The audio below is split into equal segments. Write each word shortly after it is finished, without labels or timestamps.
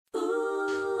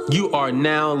You are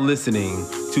now listening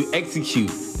to Execute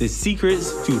the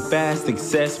Secrets to Fast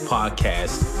Success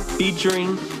podcast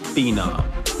featuring Phenom.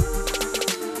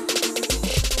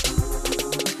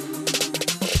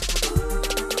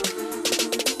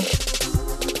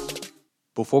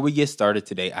 Before we get started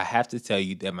today, I have to tell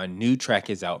you that my new track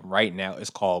is out right now. It's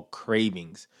called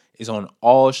Cravings. It's on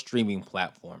all streaming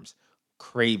platforms.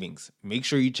 Cravings. Make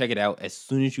sure you check it out as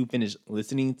soon as you finish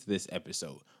listening to this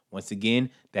episode. Once again,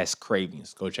 that's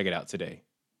Cravings. Go check it out today.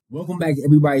 Welcome back,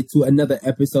 everybody, to another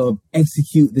episode of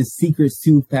Execute the Secrets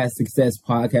to Fast Success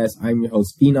podcast. I'm your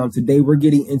host, Phenom. Today, we're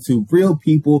getting into real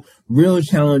people, real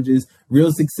challenges,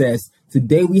 real success.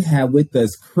 Today, we have with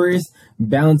us Chris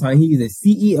Valentine. He is a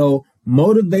CEO,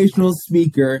 motivational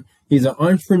speaker. He's an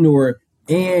entrepreneur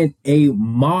and a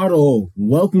model.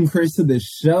 Welcome, Chris, to the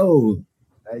show.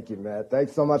 Thank you, man.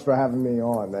 Thanks so much for having me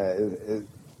on, man.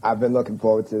 I've been looking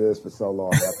forward to this for so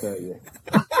long, I'll tell you.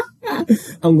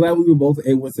 I'm glad we were both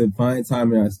able to find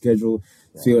time in our schedule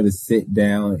to be able to sit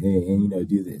down and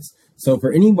do this. So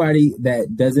for anybody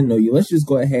that doesn't know you, let's just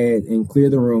go ahead and clear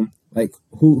the room. Like,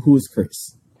 who is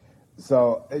Chris?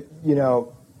 So,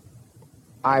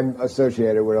 I'm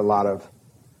associated with a lot of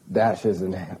dashes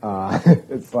and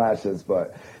slashes,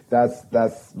 but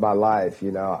that's my life.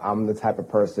 I'm the type of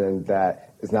person that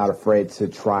is not afraid to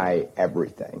try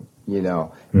everything,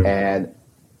 and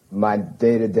my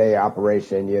day-to-day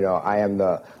operation, I am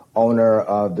the owner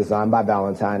of Design by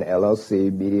Valentine,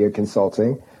 LLC, media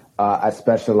consulting. I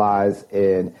specialize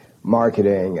in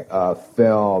marketing,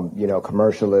 film,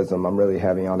 commercialism. I'm really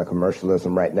heavy on the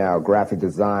commercialism right now, graphic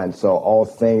design. So all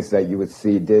things that you would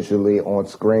see digitally on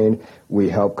screen, we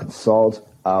help consult.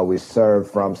 We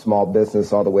serve from small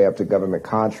business all the way up to government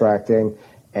contracting.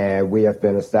 And we have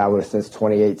been established since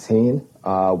 2018.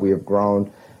 We have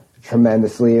grown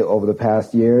tremendously over the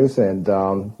past years, and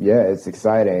it's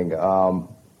exciting. Also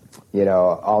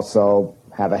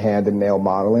have a hand in male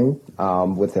modeling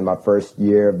within my first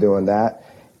year of doing that.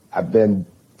 I've been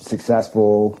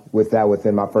successful with that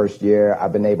within my first year.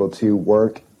 I've been able to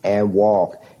work and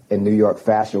walk in New York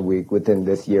Fashion Week within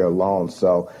this year alone.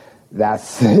 So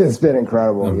it's been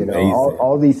incredible. Amazing.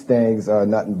 All these things are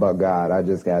nothing but God. I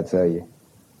just gotta tell you.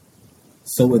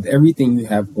 So with everything you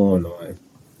have going on,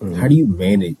 how do you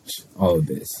manage all of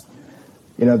this?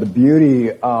 The beauty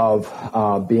of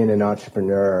being an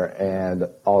entrepreneur and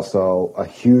also a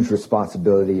huge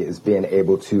responsibility is being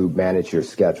able to manage your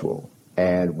schedule.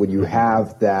 And when you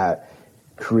have that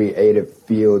creative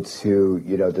field to,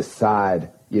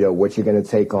 decide, what you're going to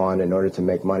take on in order to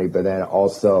make money, but then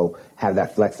also have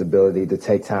that flexibility to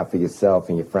take time for yourself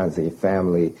and your friends and your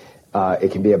family,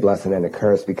 it can be a blessing and a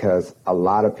curse because a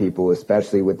lot of people,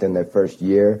 especially within their first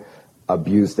year,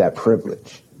 abuse that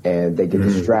privilege and they get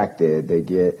distracted, they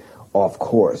get off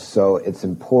course. So it's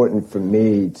important for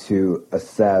me to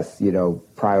assess,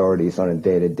 priorities on a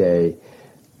day-to-day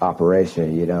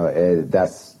operation,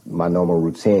 that's my normal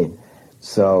routine.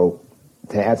 So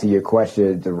to answer your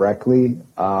question directly,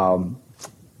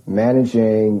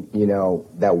 managing,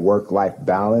 that work-life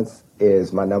balance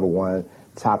is my number one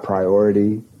top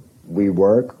priority. We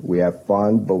work, we have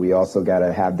fun, but we also got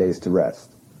to have days to rest.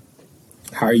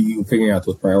 How are you figuring out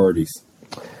those priorities?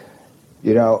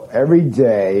 Every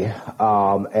day,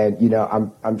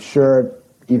 and I'm sure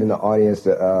even the audience,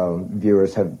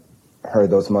 viewers have heard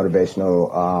those motivational,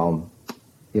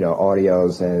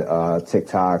 audios and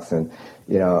TikToks and,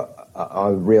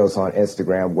 on reels on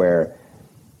Instagram where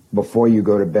before you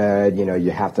go to bed,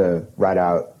 you have to write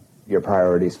out your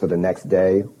priorities for the next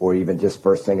day or even just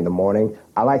first thing in the morning.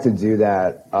 I like to do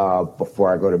that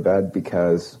before I go to bed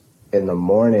because in the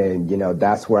morning,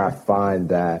 that's where I find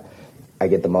that I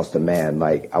get the most demand.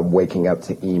 Like I'm waking up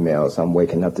to emails, I'm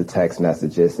waking up to text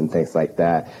messages and things like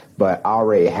that. But I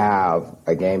already have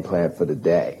a game plan for the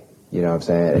day. You know what I'm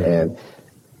saying? Mm-hmm.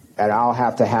 And I'll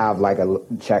have to have like a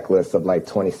checklist of like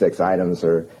 26 items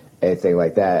or anything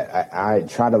like that. I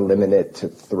try to limit it to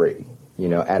 3,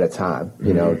 at a time.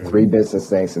 3 business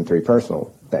things and 3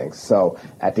 personal things. So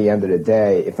at the end of the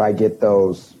day, if I get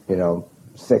those,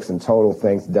 6 in total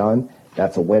things done,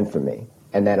 that's a win for me.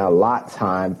 And then allot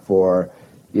time for,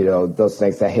 those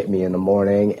things that hit me in the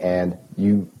morning. And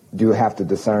you do have to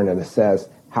discern and assess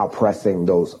how pressing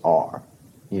those are,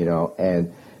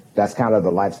 and that's kind of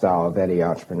the lifestyle of any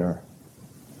entrepreneur.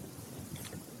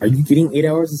 Are you getting 8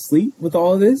 hours of sleep with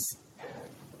all of this?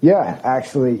 Yeah,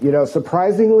 actually,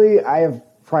 surprisingly, I have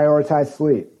prioritized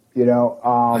sleep,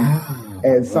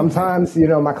 and sometimes,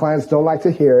 my clients don't like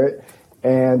to hear it.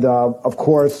 And, of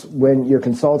course, when you're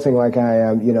consulting like I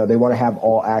am, they want to have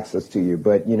all access to you.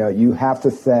 But, you have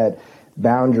to set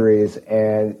boundaries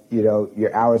and,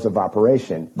 your hours of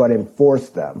operation, but enforce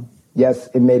them. Yes,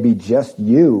 it may be just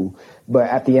you, but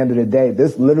at the end of the day,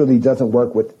 this literally doesn't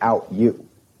work without you.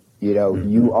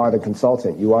 You are the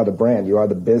consultant, you are the brand, you are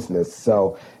the business.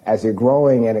 So as you're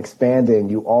growing and expanding,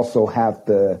 you also have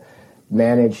to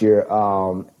manage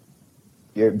your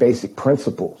basic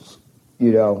principles,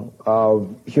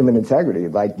 of human integrity.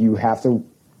 Like, you have to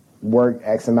work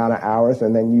X amount of hours,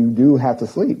 and then you do have to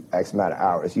sleep X amount of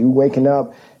hours. You waking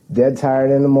up dead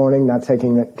tired in the morning, not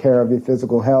taking care of your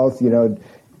physical health,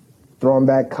 throwing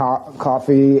back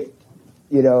coffee,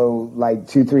 like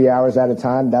 2-3 hours at a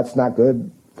time, that's not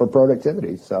good for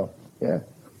productivity. So, yeah.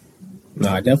 No,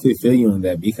 I definitely feel you on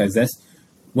that, because that's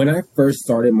when I first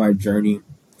started my journey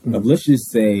of, let's just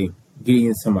say, getting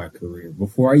into my career.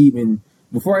 Before I even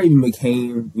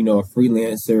became, a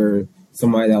freelancer,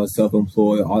 somebody that was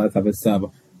self-employed, all that type of stuff,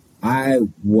 I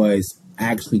was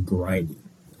actually grinding.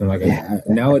 And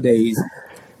nowadays,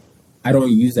 I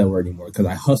don't use that word anymore because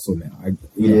I hustle now.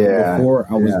 Before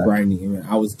I was grinding, and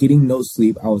I was getting no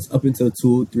sleep. I was up until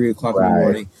 2-3 o'clock in the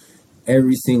morning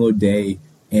every single day,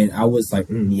 and I was like,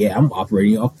 I'm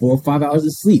operating off 4 or 5 hours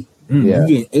of sleep. You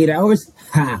getting 8 hours?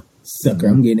 Ha, sucker!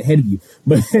 I'm getting ahead of you.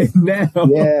 But now,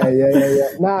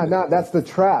 No, that's the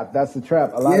trap. That's the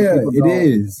trap. A lot of people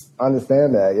don't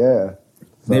understand that. Yeah,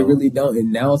 so. They really don't.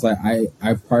 And now it's like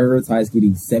I prioritize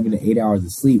getting 7 to 8 hours of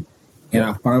sleep. And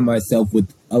I find myself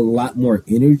with a lot more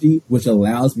energy, which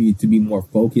allows me to be more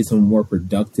focused and more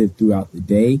productive throughout the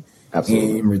day. Absolutely.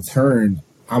 And in return,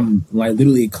 I'm like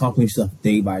literally accomplishing stuff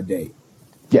day by day.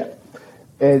 Yeah.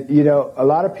 And, a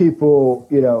lot of people,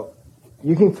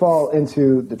 you can fall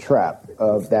into the trap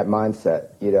of that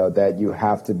mindset, that you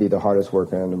have to be the hardest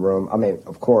worker in the room. I mean,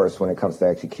 of course, when it comes to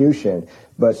execution,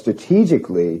 but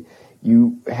strategically,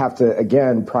 you have to,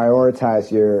 again,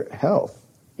 prioritize your health.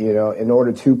 In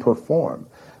order to perform.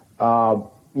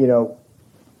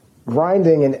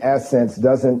 Grinding in essence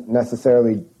doesn't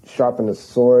necessarily sharpen the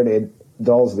sword, it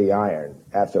dulls the iron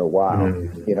after a while.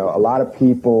 A lot of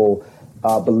people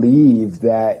believe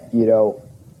that,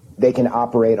 they can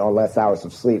operate on less hours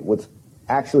of sleep. What's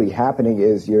actually happening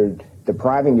is you're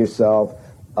depriving yourself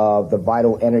of the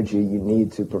vital energy you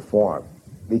need to perform.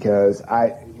 Because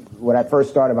when I first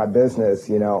started my business,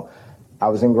 I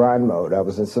was in grind mode. I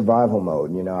was in survival mode.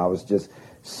 I was just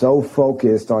so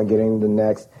focused on getting the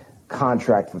next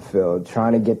contract fulfilled,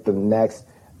 trying to get the next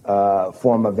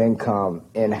form of income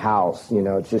in-house,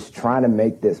 just trying to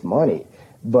make this money.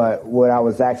 But what I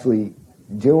was actually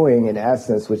doing, in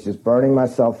essence, was just burning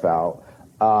myself out,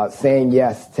 saying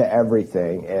yes to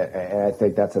everything. And I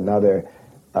think that's another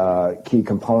key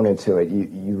component to it.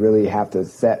 You really have to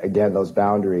set, again, those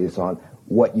boundaries on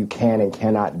what you can and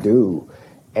cannot do.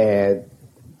 And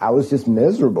I was just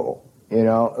miserable,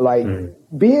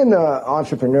 being an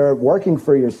entrepreneur, working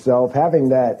for yourself, having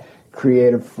that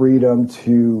creative freedom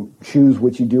to choose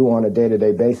what you do on a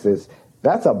day-to-day basis.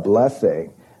 That's a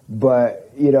blessing. But,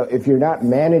 if you're not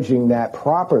managing that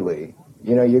properly,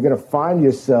 you're going to find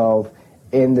yourself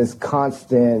in this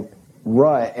constant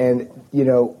rut. And,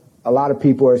 a lot of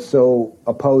people are so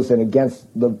opposed and against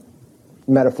the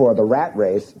metaphor of the rat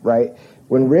race, right?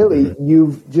 When really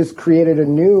you've just created a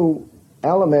new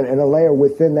element and a layer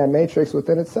within that matrix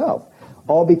within itself,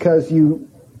 all because you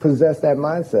possess that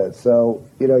mindset. So,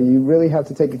 you really have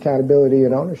to take accountability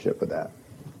and ownership of that.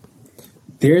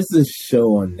 There's a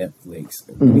show on Netflix.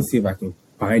 Let me see if I can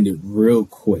find it real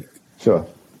quick. Sure.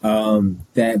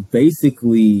 That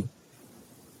basically,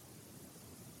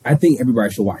 I think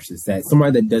everybody should watch this. That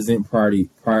somebody that doesn't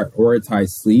prioritize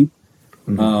sleep,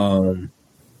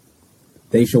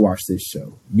 they should watch this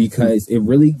show because it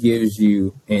really gives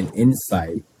you an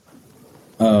insight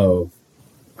of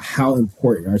how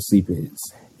important our sleep is.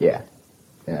 Yeah.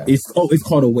 It's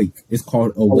called Awake. It's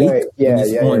called Awake. Yeah, and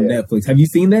it's on Netflix. Have you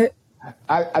seen that?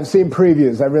 I've seen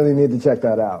previews. I really need to check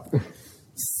that out.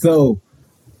 So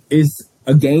it's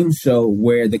a game show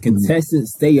where the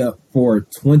contestants stay up for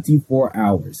 24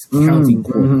 hours, counting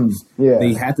quarters. Yeah.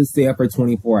 They have to stay up for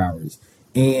 24 hours.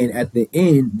 And at the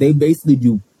end, they basically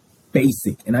do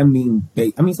basic, and I mean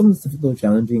some of the stuff is a little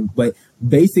challenging, but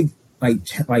basic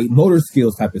like motor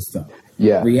skills type of stuff.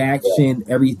 Yeah. Reaction,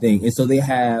 everything. And so they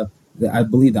have, I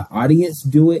believe the audience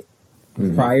do it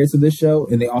prior to the show,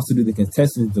 and they also do the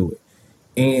contestants do it.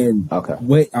 And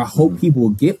what I hope people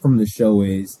get from the show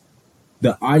is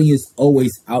the audience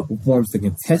always outperforms the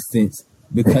contestants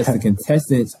because the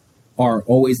contestants are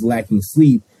always lacking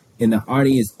sleep, and the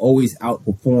audience always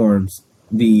outperforms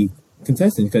the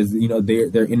contestants because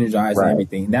they're energized and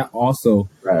everything. And that also,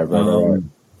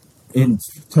 in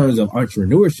terms of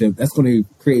entrepreneurship, that's going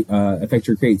to affect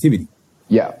your creativity.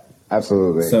 Yeah,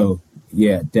 Absolutely. So,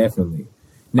 yeah, definitely.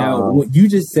 Now, you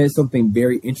just said something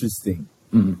very interesting.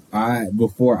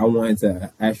 Before I wanted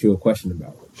to ask you a question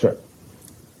about it. Sure.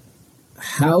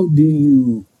 How do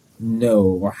you know,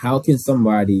 or how can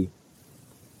somebody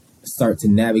start to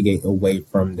navigate away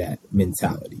from that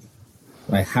mentality?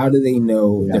 Like, how do they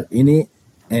know they're in it,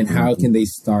 and how can they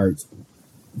start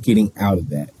getting out of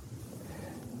that?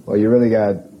 Well, you really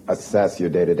got to assess your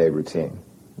day-to-day routine,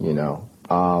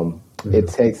 It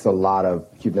takes a lot of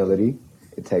humility.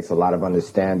 It takes a lot of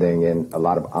understanding and a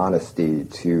lot of honesty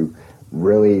to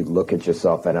really look at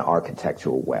yourself in an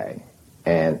architectural way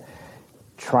and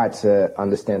try to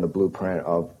understand the blueprint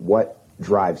of what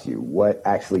drives you, what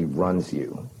actually runs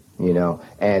you,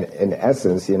 And in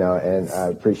essence, and I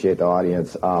appreciate the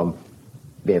audience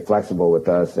being flexible with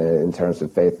us in terms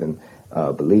of faith and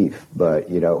belief, but,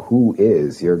 who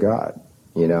is your God?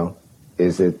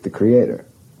 Is it the creator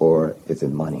or is it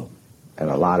money? And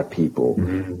a lot of people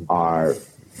are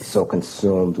so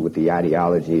consumed with the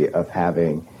ideology of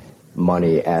having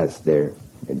money as their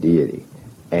deity.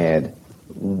 And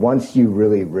once you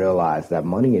really realize that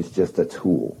money is just a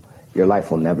tool, your life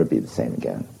will never be the same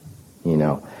again.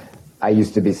 I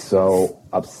used to be so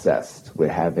obsessed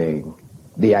with having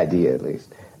the idea, at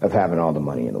least, of having all the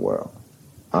money in the world.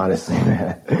 Honestly,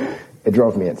 man, it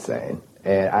drove me insane.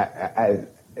 And I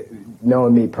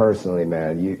knowing me personally,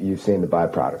 man, you've seen the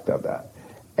byproduct of that.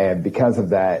 And because of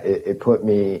that, it put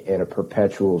me in a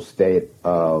perpetual state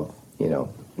of,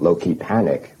 low-key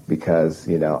panic because,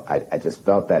 I just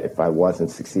felt that if I wasn't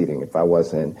succeeding, if I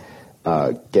wasn't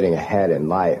getting ahead in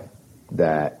life,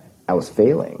 that I was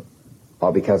failing,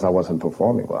 all because I wasn't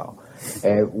performing well.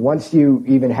 And once you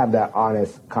even have that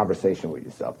honest conversation with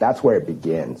yourself, that's where it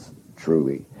begins,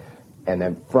 truly. And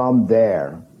then from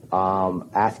there,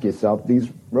 ask yourself these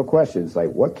real questions,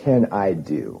 like, what can I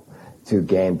do to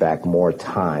gain back more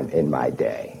time in my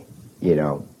day?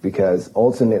 Because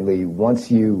ultimately,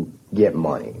 once you get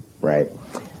money, right,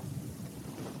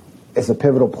 it's a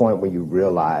pivotal point when you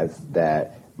realize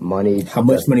that money... How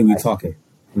much money we talking?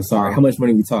 I'm sorry, how much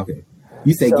money we talking?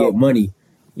 You say get money,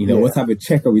 what type of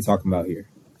check are we talking about here?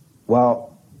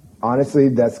 Well, honestly,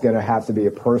 that's going to have to be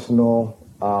a personal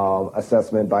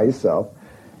assessment by yourself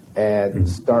and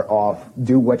start off,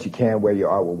 do what you can where you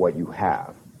are with what you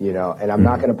have. And I'm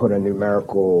not going to put a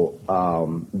numerical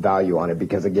value on it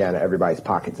because, again, everybody's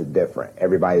pockets are different.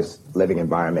 Everybody's living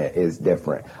environment is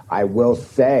different. I will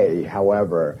say,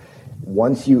 however,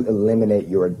 once you eliminate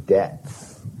your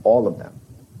debts, all of them,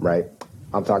 right?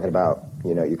 I'm talking about,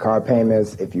 your car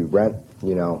payments. If you rent,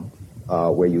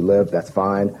 where you live, that's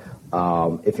fine.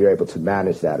 If you're able to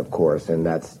manage that, of course, and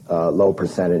that's a low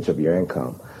percentage of your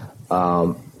income.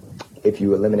 If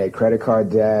you eliminate credit card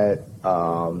debt,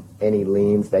 any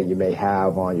liens that you may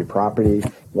have on your property,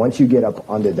 once you get up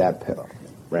under that pill,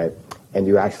 right, and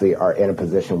you actually are in a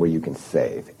position where you can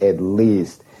save at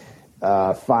least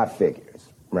 5 figures,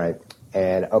 right?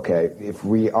 And, okay, if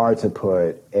we are to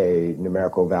put a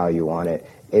numerical value on it,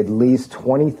 at least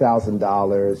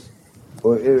 $20,000,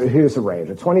 well, here's a range,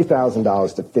 of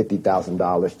 $20,000 to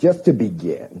 $50,000 just to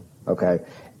begin, okay?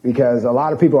 Because a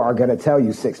lot of people are going to tell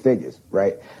you 6 figures,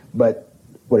 right? But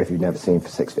what if you've never seen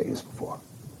 6 figures before,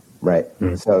 right?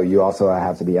 So you also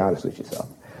have to be honest with yourself.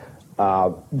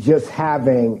 Just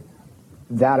having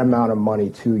that amount of money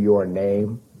to your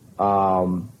name,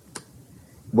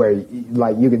 where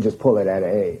you can just pull it at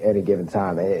any given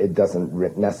time, it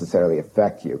doesn't necessarily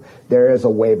affect you. There is a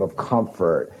wave of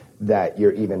comfort that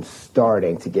you're even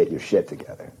starting to get your shit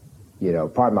together.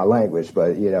 Pardon my language,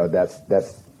 but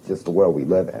that's just the world we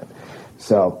live in.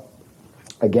 So,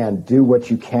 again, do what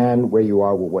you can where you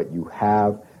are with what you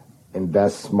have.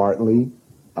 Invest smartly.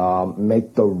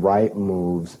 Make the right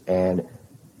moves. And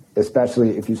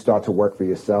especially if you start to work for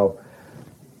yourself,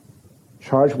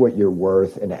 charge what you're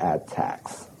worth and add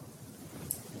tax.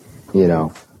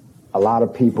 A lot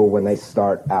of people, when they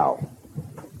start out,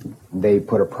 they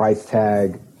put a price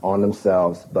tag on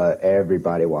themselves, but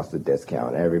everybody wants a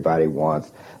discount. Everybody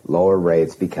wants lower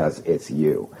rates because it's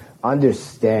you.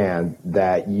 Understand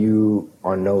that you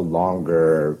are no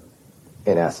longer,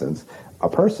 in essence, a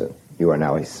person. You are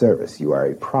now a service. You are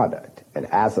a product. And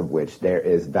as of which there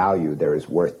is value, there is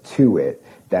worth to it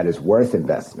that is worth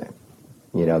investment.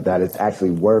 That is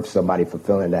actually worth somebody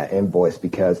fulfilling that invoice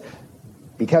because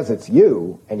it's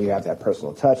you and you have that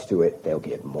personal touch to it, they'll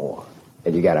get more.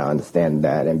 And you got to understand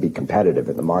that and be competitive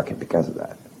in the market because of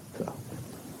that. So.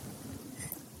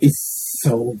 It's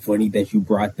so funny that you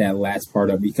brought that last part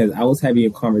up because I was having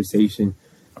a conversation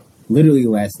literally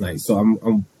last night. So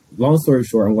I'm long story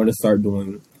short, I'm going to start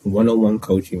doing one-on-one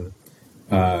coaching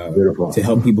to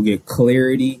help people get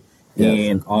clarity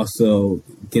and also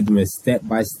give them a step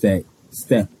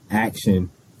action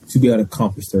to be able to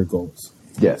accomplish their goals.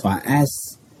 Yes. So I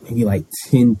asked maybe like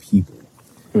 10 people.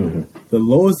 Mm-hmm. The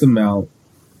lowest amount,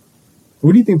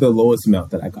 what do you think the lowest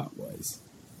amount that I got was?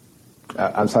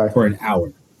 I'm sorry? For an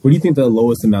hour. What do you think the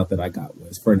lowest amount that I got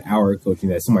was for an hour of coaching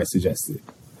that somebody suggested?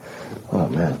 Oh,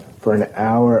 man. For an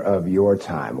hour of your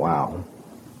time. Wow.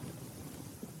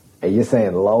 Are you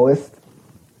saying lowest?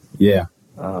 Yeah.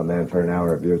 Oh, man, for an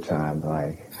hour of your time,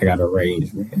 like... I got a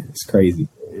range, man. It's crazy.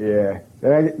 Yeah.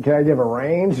 Can I give a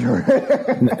range?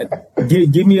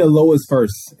 give me a lowest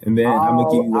first, and then I'm going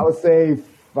to give you... I would say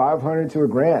 500 to a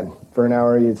grand for an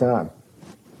hour of your time.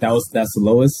 That's the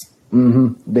lowest?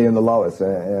 Mm-hmm. Being the lowest.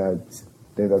 I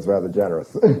think that's rather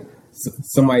generous.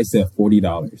 Somebody said $40.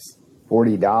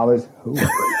 $40? Ooh.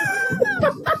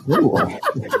 Ooh.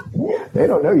 They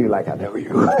don't know you like I know you.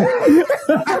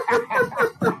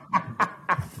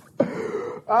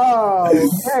 Oh,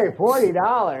 okay,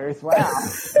 $40. Wow.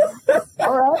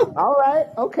 All right,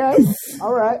 okay,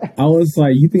 all right. I was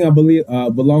like, you think I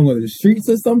belong on the streets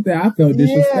or something? I felt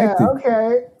disrespected. Yeah,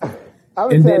 okay.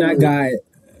 And then I got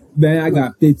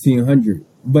 1,500.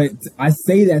 But I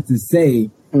say that to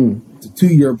say, to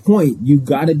your point, you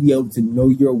got to be able to know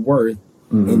your worth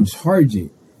and charge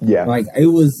it. Yeah. Like, it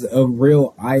was a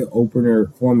real eye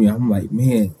opener for me. I'm like,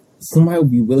 man, somebody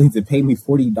would be willing to pay me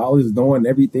 $40 knowing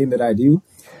everything that I do.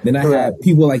 Then I had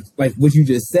people like what you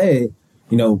just said,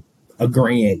 a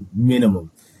grand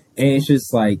minimum. And it's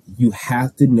just like, you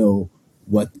have to know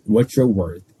what you're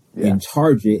worth and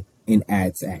charge it and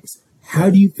add tax. How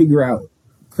do you figure out,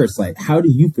 Chris, how do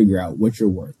you figure out what you're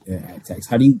worth and add tax?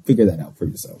 How do you figure that out for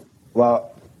yourself?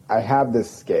 Well, I have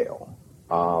this scale.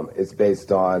 It's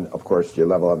based on, of course, your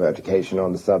level of education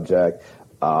on the subject,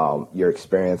 your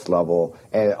experience level,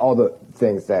 and all the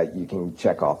things that you can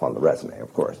check off on the resume,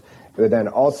 of course. But then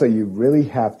also you really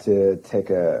have to take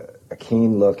a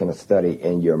keen look and a study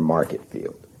in your market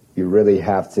field. You really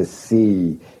have to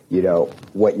see,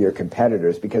 what your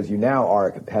competitors, because you now are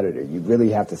a competitor, you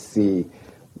really have to see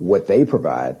what they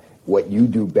provide, what you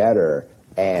do better,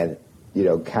 and,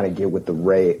 kind of get with the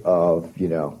rate of,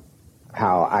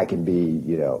 how I can be,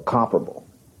 comparable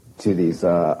to these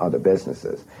other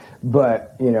businesses.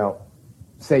 But,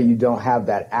 say you don't have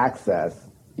that access,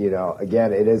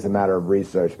 again, it is a matter of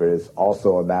research, but it's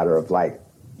also a matter of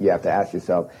you have to ask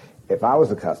yourself, if I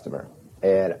was a customer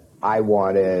and I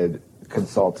wanted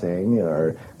consulting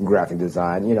or graphic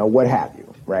design, what have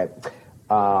you, right?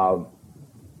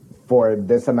 For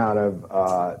this amount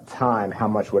of time, how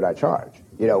much would I charge?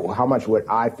 How much would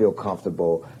I feel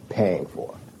comfortable paying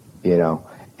for?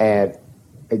 And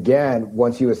again,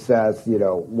 once you assess,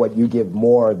 what you give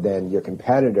more than your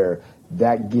competitor,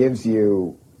 that gives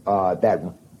you that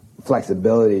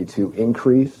flexibility to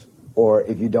increase, or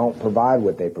if you don't provide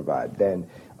what they provide, then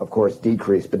of course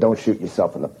decrease, but don't shoot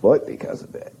yourself in the foot because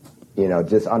of it.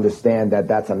 Just understand that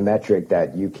that's a metric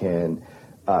that you can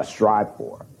strive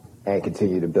for and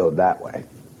continue to build that way.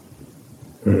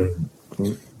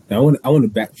 Mm-hmm. Now I want to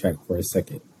backtrack for a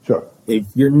second. Sure. If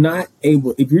you're not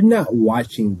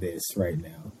watching this right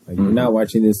now, you're not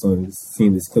watching this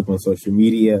seeing this clip on social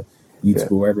media, YouTube,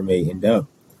 wherever it may end up,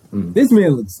 this man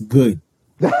looks good.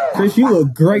 Chris, you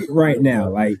look great right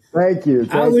now. Thank you.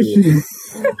 I wish you.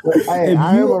 I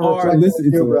am a reflection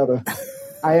of you, brother.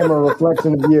 I am a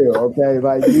reflection of you. Okay,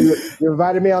 you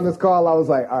invited me on this call. I was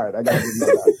like, all right, I got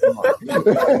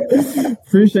to.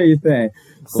 Appreciate that.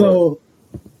 So,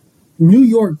 New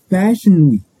York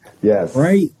Fashion Week. Yes.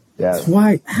 Right. Yes.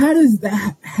 Why? How does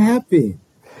that happen?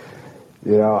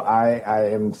 I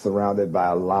am surrounded by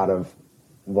a lot of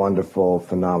wonderful,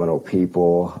 phenomenal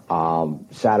people.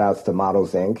 Shout outs to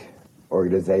Models Inc.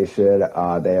 organization.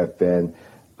 They have been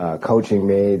coaching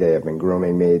me. They have been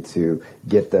grooming me to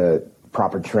get the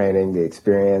proper training, the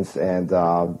experience, and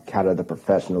kind of the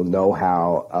professional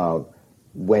know-how of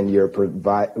when you're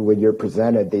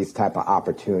presented these type of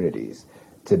opportunities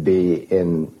to be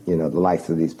in, the likes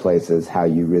of these places, how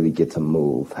you really get to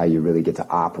move, how you really get to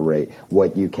operate,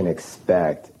 what you can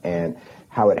expect, and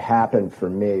how it happened for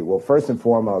me. Well, first and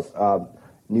foremost,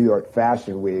 New York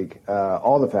Fashion Week,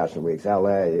 all the fashion weeks,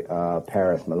 LA,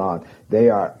 Paris, Milan, they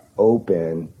are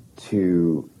open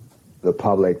to the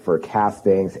public for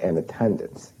castings and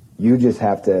attendance. You just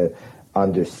have to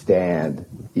understand,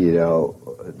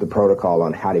 the protocol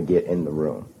on how to get in the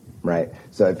room, right?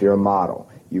 So if you're a model,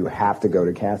 you have to go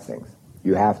to castings.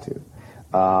 You have to.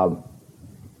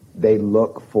 They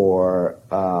look for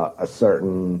a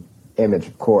certain image,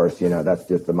 of course, that's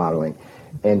just the modeling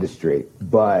industry.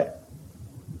 But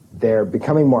they're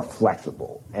becoming more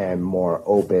flexible and more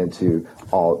open to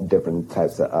all different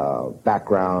types of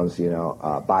backgrounds,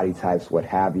 body types, what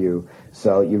have you.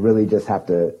 So you really just have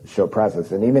to show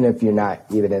presence. And even if you're not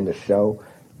even in the show,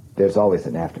 there's always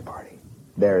an after party.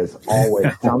 There's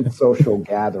always some social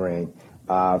gathering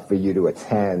for you to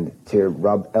attend, to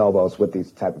rub elbows with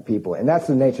these type of people. And that's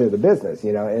the nature of the business,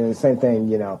 and the same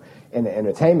thing, in the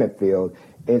entertainment field.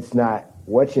 It's not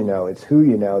what you know, it's who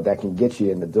you know that can get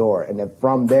you in the door. And then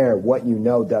from there, what you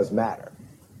know does matter.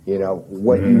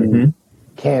 What you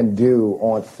can do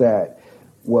on set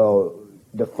will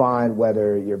define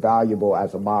whether you're valuable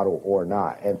as a model or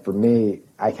not. And for me,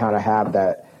 I kind of have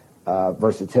that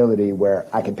versatility where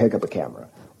I can pick up a camera.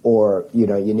 Or, you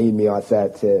need me on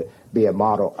set to be a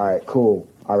model. All right, cool.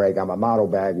 All right, got my model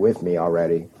bag with me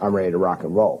already. I'm ready to rock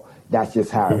and roll. That's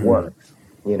just how it works,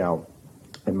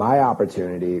 In my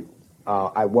opportunity,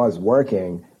 I was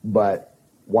working, but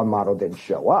one model didn't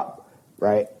show up,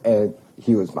 right? And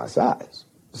he was my size.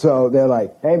 So they're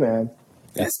like, hey, man.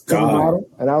 That's God.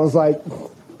 And I was like,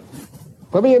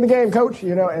 put me in the game, coach,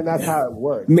 and that's how it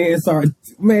works. Man, sorry.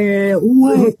 Man,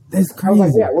 what? That's crazy. I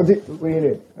was like, yeah, what do you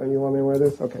need? Oh, you want me to wear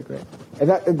this? Okay, great. And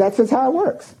that's just how it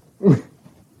works.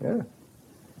 Yeah.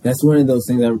 That's one of those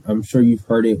things, I'm sure you've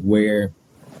heard it, where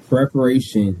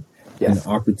preparation and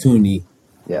opportunity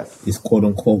is quote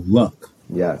unquote luck.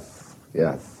 Yes,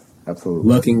 absolutely.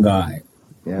 Luck and God.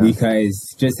 Yeah.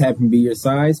 Because just happen to be your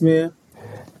size, man.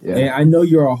 Yeah. And I know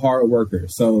you're a hard worker.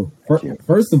 So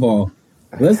first of all,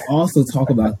 let's also talk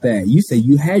about that. You said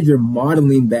you had your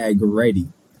modeling bag ready.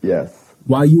 Yes.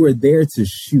 While you were there to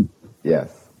shoot.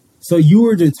 Yes. So you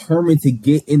were determined to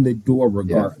get in the door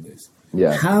regardless.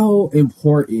 Yeah. How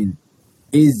important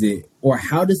is it, or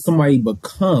how does somebody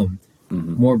become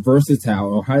more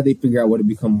versatile, or how do they figure out what to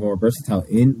become more versatile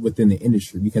within the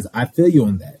industry? Because I feel you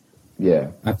on that.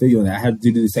 Yeah. I feel you on that. I have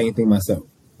to do the same thing myself.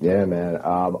 Yeah, man.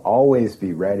 Always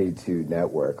be ready to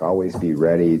network. Always be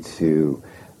ready to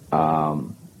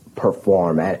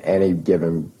perform at any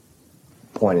given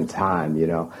point in time,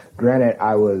 Granted,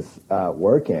 I was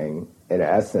working, in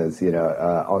essence,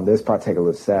 on this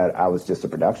particular set, I was just a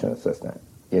production assistant.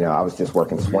 I was just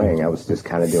working swing. I was just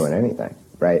kind of doing anything,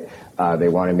 right? They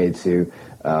wanted me to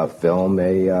film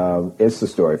a Insta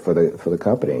story for the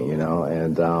company,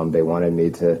 and they wanted me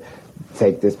to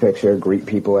take this picture, greet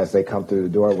people as they come through the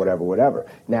door, whatever.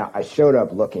 Now, I showed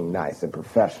up looking nice and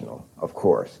professional, of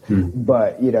course.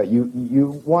 But,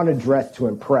 you want to dress to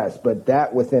impress, but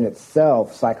that within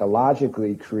itself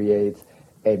psychologically creates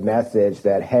a message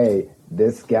that, hey,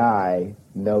 this guy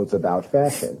knows about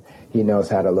fashion. He knows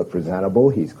how to look presentable.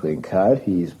 He's clean cut.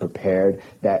 He's prepared.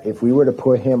 That if we were to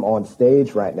put him on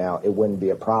stage right now, it wouldn't be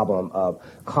a problem of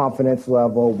confidence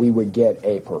level. We would get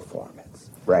a performance,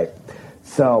 right?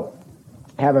 So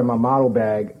having my model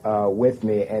bag with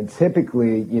me, and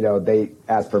typically, they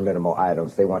ask for minimal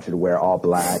items. They want you to wear all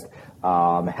black,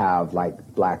 have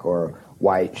like black or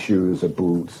white shoes or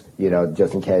boots,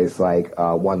 just in case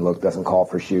one look doesn't call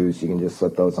for shoes. You can just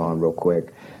slip those on real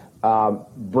quick.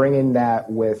 Bringing that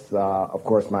with, of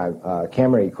course, my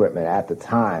camera equipment at the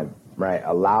time, right,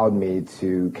 allowed me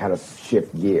to kind of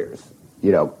shift gears,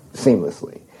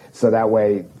 seamlessly. So that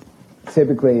way,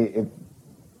 typically, if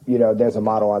there's a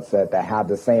model on set that had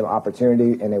the same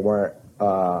opportunity and they weren't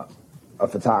a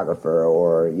photographer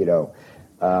or,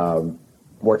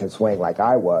 working swing like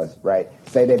I was, right?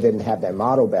 Say they didn't have that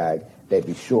model bag, they'd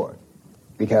be short.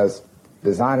 Because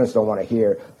designers don't want to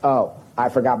hear, oh, I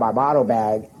forgot my model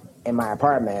bag in my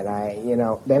apartment. They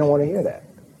don't want to hear that.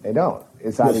 They don't.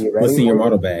 It's either you're ready. What's in your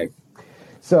model bag?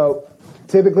 So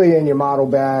typically in your model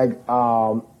bag,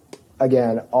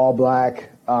 again, all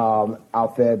black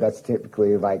outfit. That's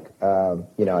typically like, a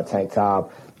tank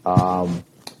top,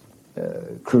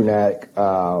 crew neck,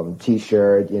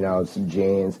 t-shirt, some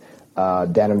jeans,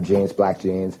 denim jeans, black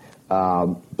jeans,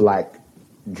 black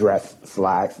dress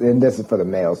slacks. And this is for the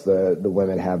males. The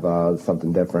women have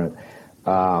something different.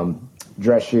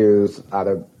 Dress shoes,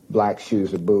 either black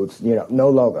shoes or boots. No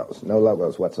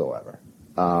logos whatsoever.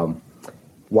 All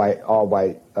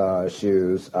white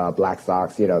shoes, black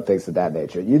socks, things of that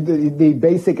nature. The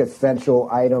basic essential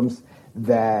items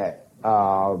that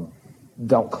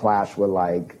don't clash with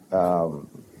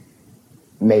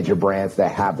major brands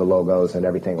that have the logos and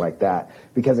everything like that.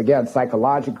 Because again,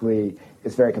 psychologically,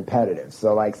 it's very competitive.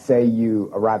 So say you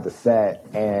arrive to set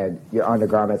and your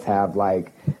undergarments have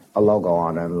a logo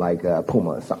on them, like Puma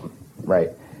or something, right?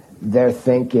 They're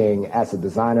thinking, as a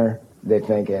designer, they're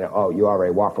thinking, oh, you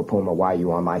already walk for Puma, why are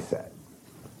you on my set?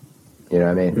 You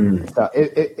know what I mean? So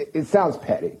it sounds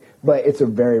petty, but it's a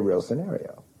very real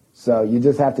scenario. So you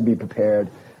just have to be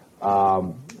prepared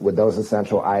with those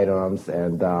essential items.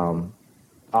 And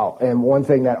and one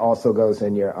thing that also goes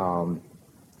in your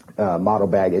model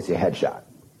bag is your headshot.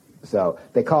 So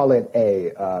they call it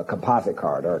a composite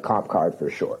card, or a comp card for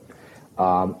short.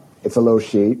 It's a little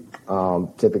sheet.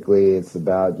 Typically, it's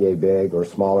about yay big or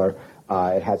smaller.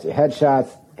 It has your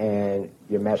headshots and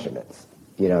your measurements.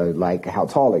 You know, like how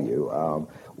tall are you?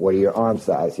 What are your arm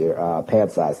size, your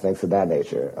pant size, things of that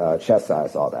nature, chest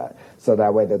size, all that. So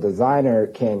that way the designer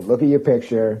can look at your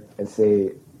picture and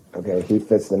see, okay, he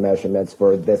fits the measurements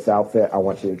for this outfit. I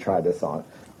want you to try this on.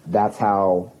 That's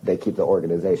how they keep the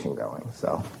organization going.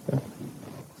 So,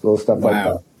 little stuff like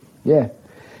that. Yeah.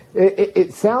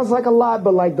 It sounds like a lot,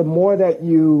 but like the more that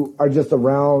you are just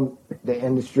around the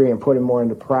industry and put it more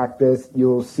into practice,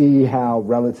 you'll see how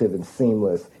relative and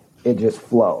seamless it just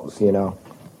flows, you know?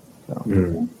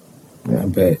 So, I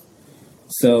bet.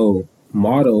 So,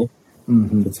 model,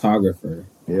 photographer,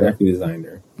 graphic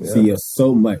designer, CEO,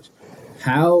 so much.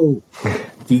 How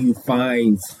do you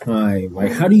find time?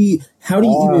 Like, how do you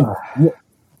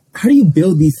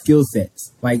build these skill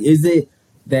sets? Like, is it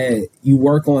that you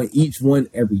work on each one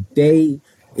every day?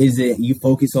 Is it you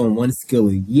focus on one skill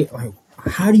a year? Like,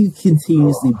 how do you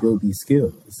continuously build these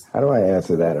skills? How do I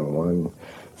answer that in one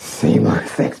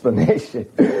seamless explanation?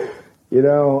 You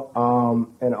know,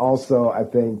 and also I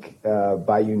think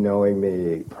by you knowing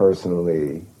me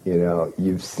personally, you know,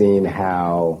 you've seen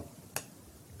how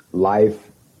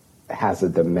life has a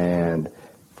demand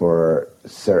for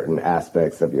certain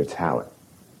aspects of your talent.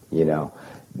 You know,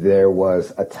 there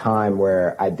was a time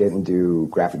where I didn't do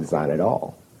graphic design at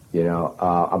all. You know,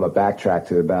 I'm a backtrack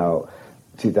to about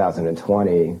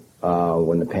 2020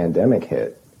 when the pandemic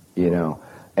hit, you know,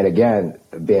 and again,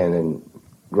 being in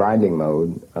grinding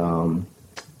mode,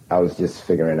 I was just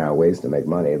figuring out ways to make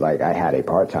money. Like I had a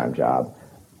part-time job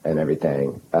and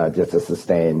everything just to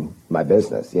sustain my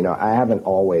business. You know, I haven't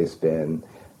always been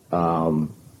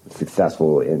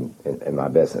successful in my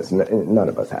business. None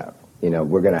of us have. You know,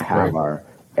 we're going to have our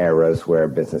eras where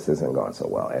business isn't going so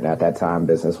well. And at that time,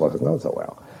 business wasn't going so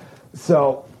well.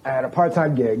 So I had a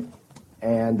part-time gig,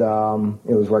 and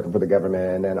it was working for the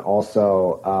government. And then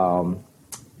also,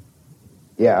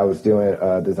 I was doing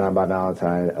Design by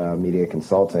Valentine media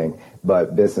consulting,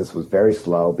 but business was very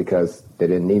slow because they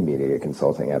didn't need media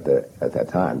consulting at that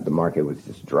time. The market was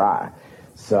just dry.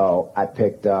 So I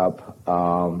picked up,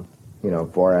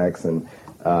 Forex and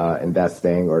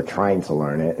investing, or trying to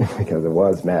learn it because it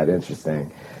was mad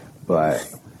interesting.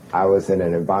 But I was in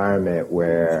an environment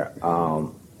where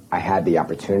I had the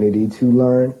opportunity to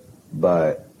learn,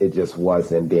 but it just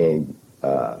wasn't being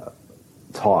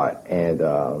taught and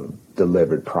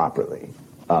delivered properly,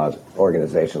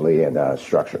 organizationally and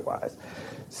structure-wise.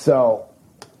 So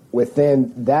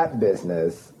within that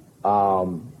business,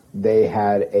 they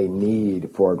had a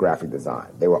need for graphic design.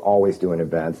 They were always doing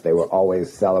events. They were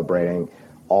always celebrating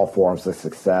all forms of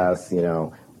success, you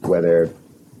know, whether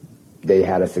they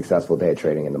had a successful day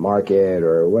trading in the market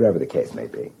or whatever the case may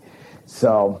be.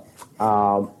 So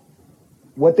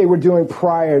what they were doing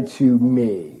prior to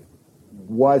me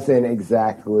wasn't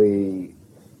exactly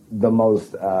the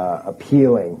most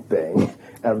appealing thing.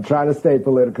 I'm trying to stay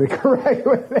politically correct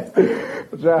with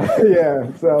it.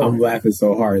 So I'm laughing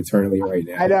so hard internally right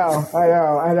now.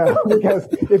 I know. Because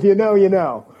if you know, you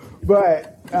know.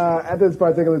 But at this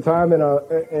particular time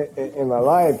in my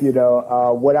life, you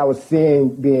know, what I was seeing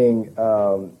being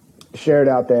shared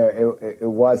out there, it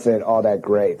wasn't all that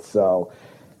great. So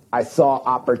I saw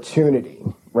opportunity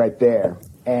right there.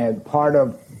 And part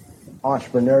of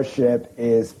entrepreneurship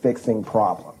is fixing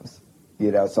problems.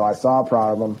 You know, so I saw a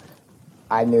problem.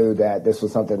 I knew that this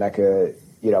was something that could,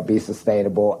 you know, be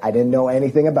sustainable. I didn't know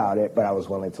anything about it, but I was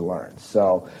willing to learn.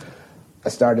 So I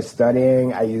started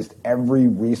studying. I used every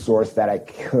resource that I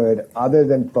could other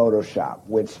than Photoshop,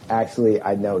 which actually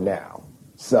I know now.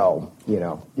 So, you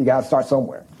know, you got to start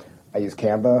somewhere. I use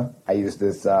Canva. I use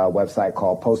this website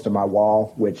called Poster My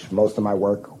Wall, which most of my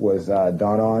work was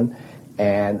done on.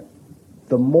 And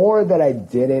the more that I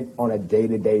did it on a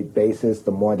day-to-day basis,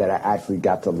 the more that I actually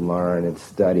got to learn and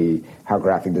study how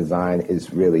graphic design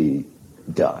is really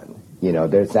done. You know,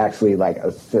 there's actually like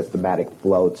a systematic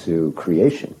flow to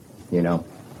creation, you know.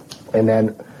 And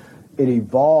then it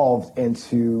evolved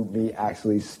into me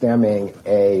actually stemming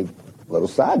a little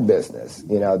side business,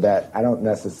 you know, that I don't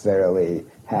necessarily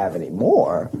have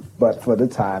anymore, but for the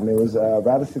time it was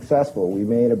rather successful. We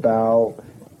made about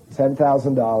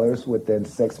 $10,000 within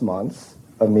 6 months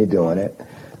of me doing it.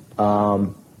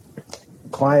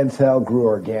 Clientele grew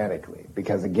organically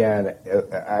because, again,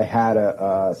 I had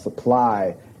a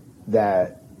supply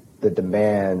that the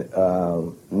demand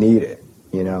needed,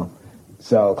 you know.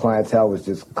 So clientele was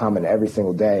just coming every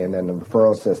single day, and then the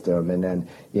referral system, and then,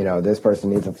 this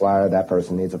person needs a flyer, that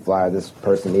person needs a flyer, this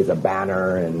person needs a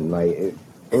banner, and like it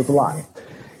was a lot.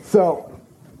 So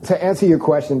to answer your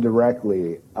question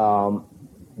directly,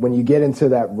 when you get into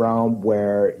that realm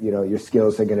where, your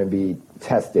skills are going to be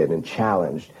tested and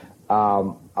challenged,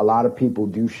 a lot of people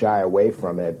do shy away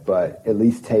from it, but at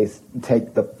least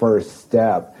take the first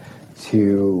step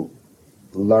to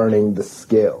learning the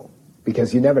skill,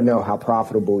 because you never know how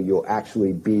profitable you'll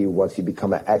actually be once you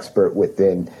become an expert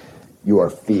within your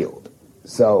field.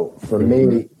 So for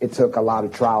me, it took a lot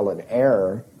of trial and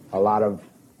error, a lot of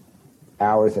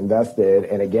hours invested.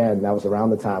 And again, that was around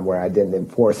the time where I didn't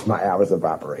enforce my hours of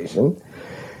operation.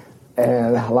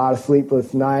 And a lot of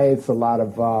sleepless nights, a lot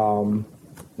of,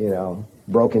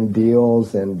 broken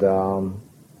deals and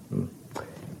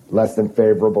less than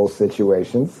favorable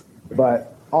situations. But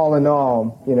all in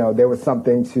all, there was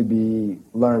something to be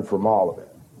learned from all of it.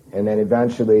 And then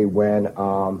eventually when,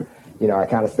 I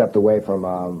kind of stepped away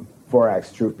from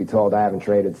Forex, truth be told, I haven't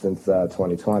traded since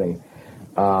 2020.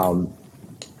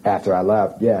 After I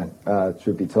left,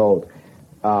 truth be told,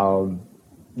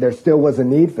 there still was a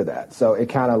need for that. So it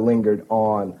kind of lingered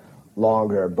on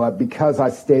longer. But because I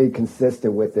stayed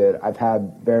consistent with it, I've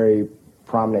had very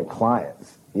prominent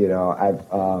clients. I've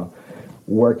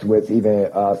worked with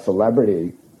even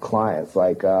celebrity clients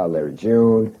like Larry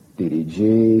June,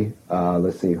 DDG.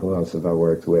 Let's see, who else have I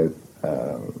worked with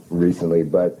recently?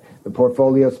 But the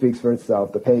portfolio speaks for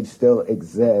itself. The page still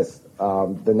exists.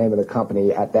 The name of the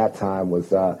company at that time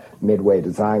was Midway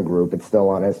Design Group. It's still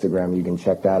on Instagram. You can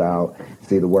check that out,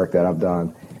 see the work that I've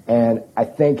done. And I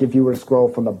think if you were to scroll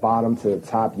from the bottom to the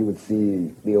top, you would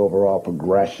see the overall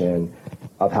progression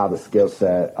of how the skill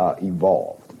set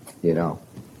evolved,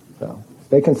 So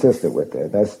stay consistent with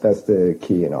it. That's the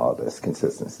key in all this,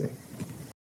 consistency.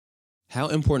 How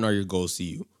important are your goals to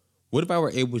you? What if I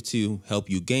were able to help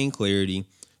you gain clarity,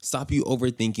 stop you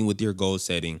overthinking with your goal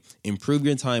setting, improve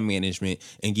your time management,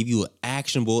 and give you an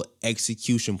actionable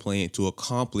execution plan to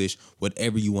accomplish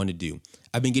whatever you want to do?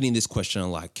 I've been getting this question a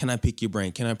lot. Can I pick your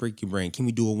brain? Can I pick your brain? Can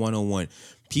we do a one-on-one?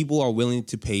 People are willing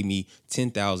to pay me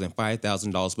 $10,000,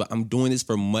 $5,000, but I'm doing this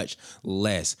for much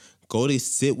less. Go to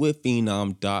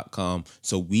sitwithphenom.com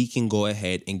so we can go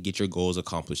ahead and get your goals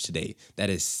accomplished today. That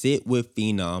is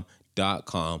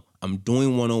sitwithphenom.com. I'm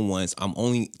doing one-on-ones. I'm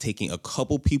only taking a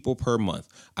couple people per month.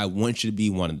 I want you to be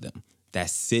one of them.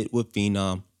 That's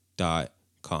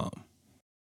sitwithphenom.com.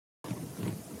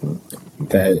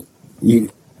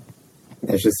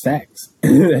 That's just facts.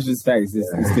 That's just facts.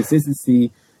 It's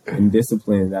consistency and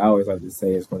discipline that I always like to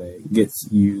say is going to get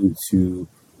you to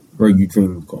where you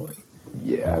dream of going.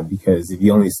 Yeah. Because if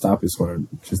you only stop, it's going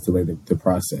to just delay the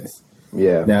process.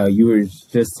 Yeah. Now, you were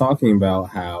just talking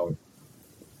about how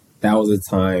that was a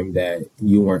time that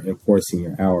you weren't enforcing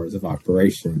your hours of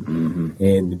operation. Mm-hmm.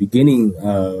 In the beginning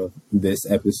of this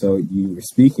episode, you were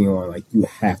speaking on, like, you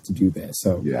have to do that.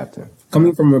 So you have to.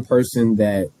 Coming from a person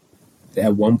that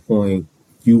at one point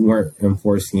you weren't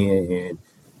enforcing it and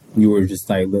you were just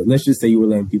like, let's just say you were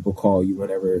letting people call you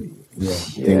whenever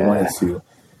they wanted to.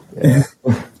 Yeah.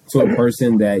 To a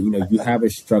person that, you have a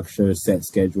structure, set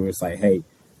schedule. It's like, hey,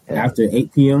 after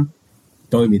 8 p.m.,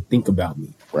 don't even think about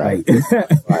me. Right.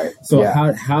 Right. So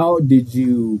how did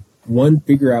you, one,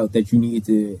 figure out that you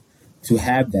needed to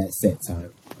have that set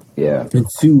time? Yeah. And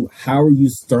two, how are you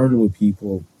stern with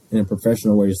people in a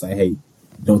professional way? Just like, hey,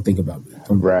 don't think about me.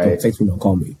 Don't text me, don't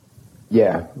call me.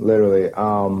 Yeah, literally.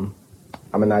 I'm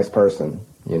a nice person,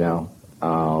 and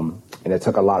it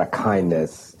took a lot of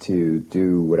kindness to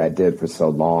do what I did for so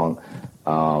long.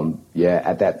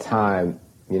 At that time,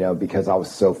 because I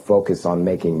was so focused on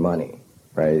making money,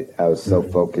 right? I was so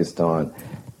focused on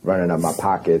running up my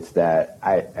pockets that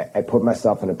I put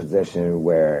myself in a position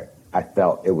where I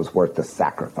felt it was worth the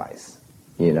sacrifice,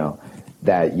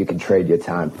 that you can trade your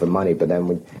time for money. But then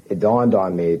when it dawned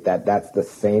on me that that's the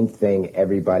same thing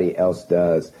everybody else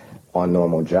does on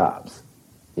normal jobs.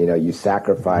 You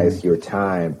sacrifice your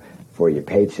time for your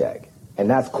paycheck. And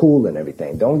that's cool and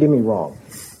everything. Don't get me wrong.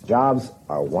 Jobs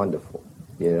are wonderful.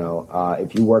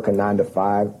 If you work a 9 to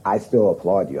 5, I still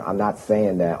applaud you. I'm not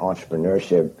saying that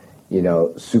entrepreneurship,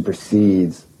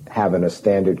 supersedes having a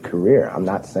standard career. I'm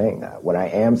not saying that. What I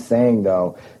am saying,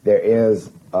 though, there is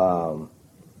a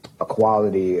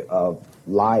quality of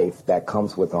life that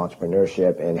comes with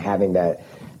entrepreneurship and having that,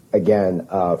 again,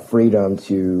 freedom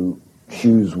to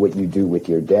choose what you do with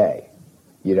your day.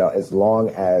 As long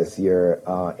as your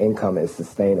income is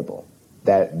sustainable,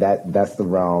 that's the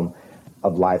realm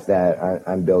of life that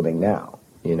I'm building now.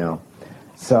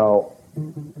 So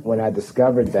when I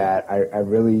discovered that, I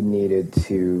really needed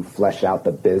to flesh out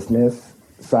the business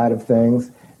side of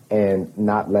things and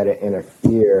not let it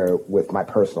interfere with my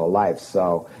personal life.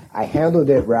 So I handled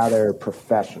it rather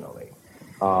professionally.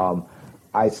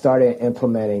 I started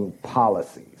implementing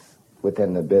policies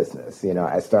within the business.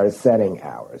 I started setting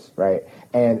hours, right?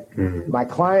 And my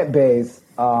client base,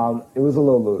 it was a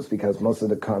little loose because most of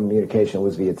the communication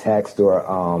was via text or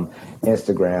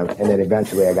Instagram. And then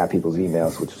eventually I got people's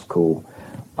emails, which was cool.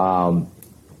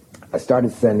 I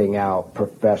started sending out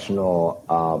professional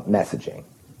messaging,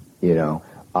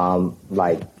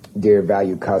 like dear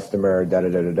valued customer, da da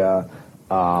da da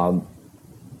da.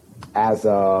 As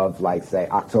of like say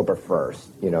October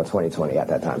 1st, 2020 at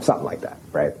that time, something like that,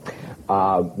 right?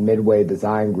 Midway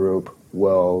Design Group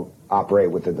will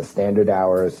operate within the standard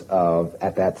hours of,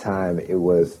 at that time, it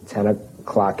was 10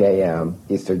 o'clock a.m.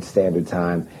 Eastern Standard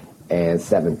Time and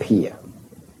 7 p.m.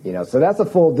 So that's a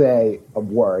full day of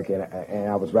work, and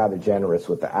I was rather generous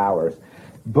with the hours.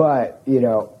 But,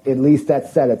 at least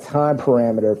that set a time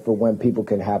parameter for when people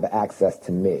can have access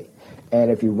to me. And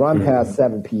if you run past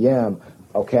 7 p.m.,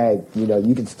 okay,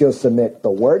 you can still submit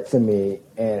the work to me,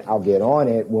 and I'll get on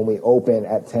it when we open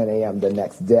at 10 a.m. the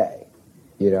next day,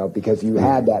 because you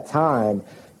had that time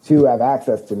to have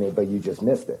access to me, but you just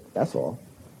missed it. That's all.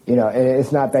 And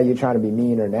it's not that you're trying to be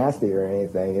mean or nasty or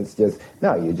anything. It's just,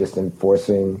 no, you're just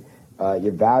enforcing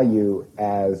your value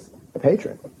as a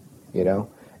patron,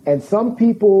 And some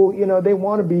people, they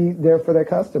want to be there for their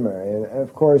customer. And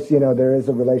of course, there is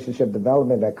a relationship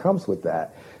development that comes with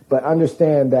that. But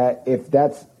understand that if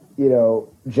that's,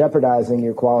 jeopardizing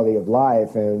your quality of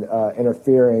life and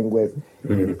interfering with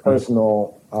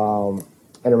personal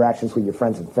interactions with your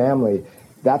friends and family,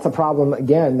 that's a problem,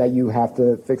 again, that you have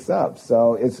to fix up.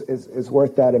 So it's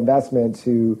worth that investment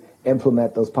to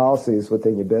implement those policies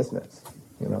within your business,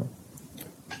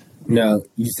 Now,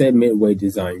 you said Midway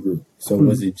Design Group. So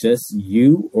was it just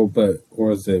you or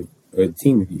was it a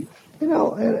team of you? And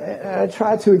I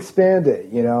try to expand it,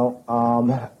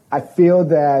 I feel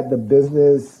that the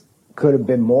business could have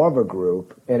been more of a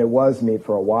group, and it was me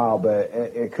for a while, but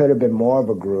it could have been more of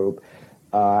a group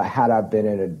had I been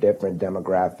in a different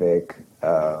demographic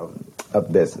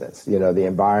of business. The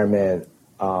environment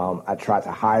I tried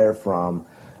to hire from,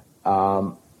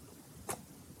 to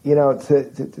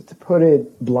put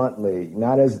it bluntly,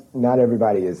 not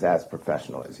everybody is as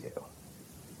professional as you.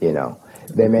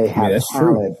 They may have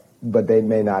talent, but they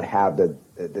may not have the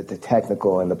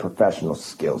technical and the professional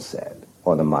skill set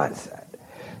or the mindset.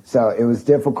 So it was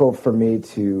difficult for me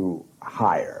to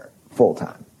hire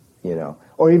full-time,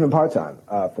 or even part-time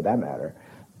for that matter.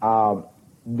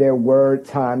 There were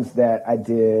times that I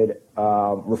did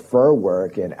refer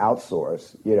work and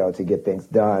outsource, to get things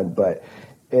done, but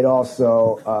it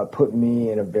also put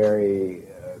me in a very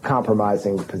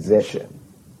compromising position,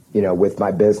 with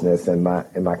my business and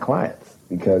my clients,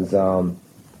 because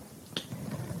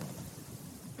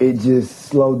it just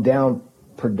slowed down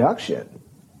production,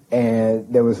 and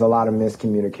there was a lot of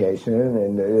miscommunication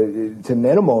and to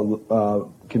minimal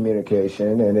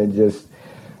communication, and it just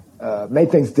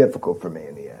made things difficult for me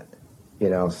in the end,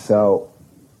 So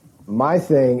my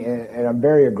thing, and I'm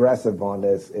very aggressive on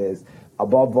this, is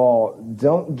above all,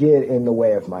 don't get in the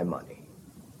way of my money.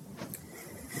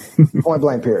 Point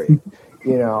blank, period.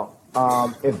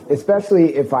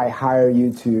 Especially if I hire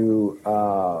you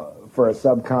for a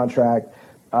subcontract,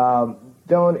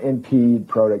 don't impede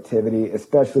productivity,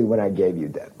 especially when I gave you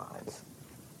deadlines,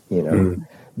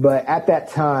 But at that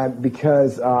time,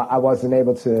 because I wasn't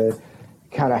able to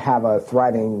kind of have a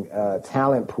thriving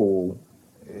talent pool,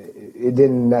 it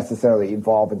didn't necessarily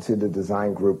evolve into the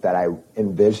design group that I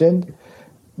envisioned.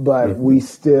 But we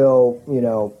still,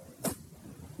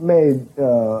 made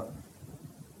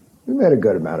we made a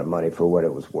good amount of money for what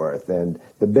it was worth. And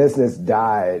the business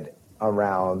died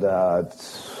around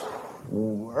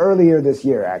earlier this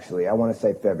year, actually. I want to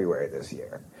say February this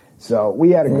year. So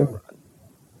we had a good run.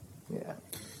 Yeah.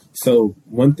 So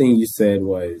one thing you said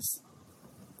was,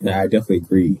 and I definitely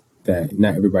agree, that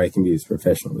not everybody can be as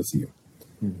professional as you.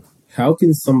 How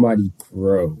can somebody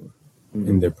grow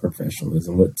in their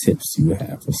professionalism? What tips do you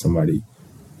have for somebody?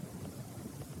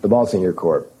 The ball's in your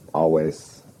court,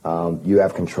 always. You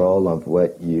have control of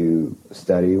what you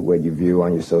study, what you view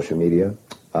on your social media,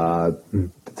 the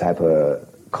type of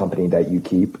company that you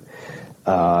keep,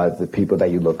 the people that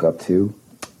you look up to,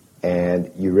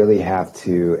 and you really have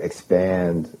to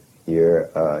expand your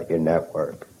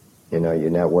network. Your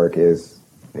network is,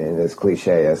 and it's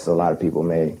cliche as a lot of people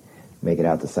may make it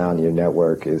out to sound, your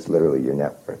network is literally your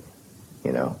net worth.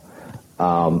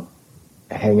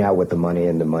 Hang out with the money,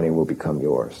 and the money will become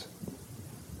yours.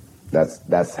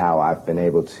 That's how I've been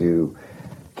able to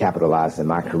capitalize in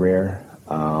my career.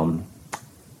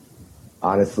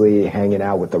 Honestly, hanging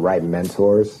out with the right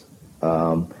mentors,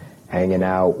 hanging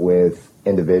out with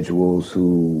individuals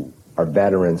who are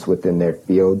veterans within their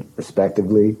field,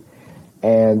 respectively,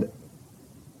 and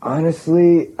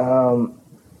honestly,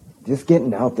 just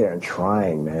getting out there and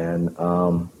trying,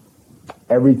 man.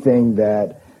 Everything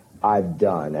that I've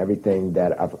done, everything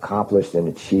that I've accomplished and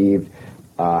achieved,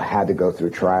 had to go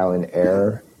through trial and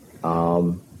error.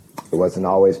 It wasn't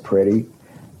always pretty.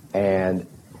 And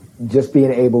just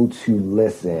being able to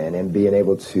listen and being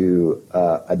able to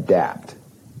adapt.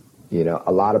 You know,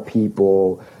 a lot of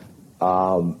people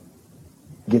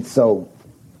get so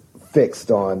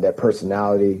fixed on their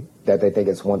personality that they think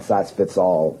it's one size fits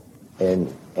all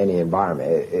in any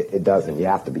environment. It doesn't. You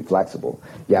have to be flexible.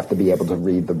 You have to be able to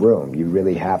read the room. You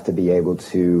really have to be able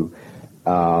to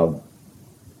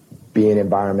be in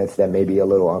environments that may be a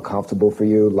little uncomfortable for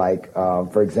you. Like,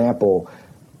 for example,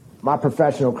 my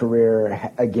professional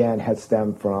career, again, has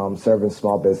stemmed from serving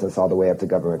small business all the way up to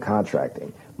government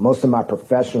contracting. Most of my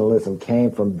professionalism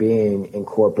came from being in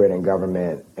corporate and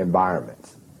government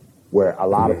environments, where a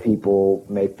lot of people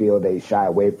may feel they shy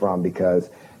away from because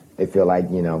they feel like,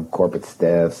 you know, corporate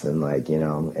stiffs and like, you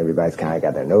know, everybody's kind of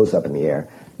got their nose up in the air.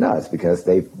 No, it's because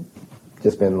they've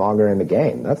just been longer in the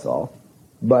game, that's all.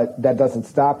 But that doesn't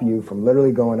stop you from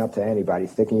literally going up to anybody,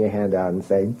 sticking your hand out and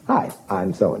saying, hi,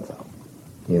 I'm so-and-so,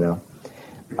 you know.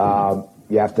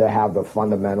 You have to have the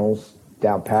fundamentals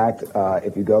down packed.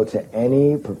 If you go to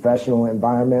any professional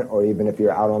environment, or even if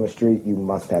you're out on the street, you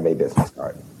must have a business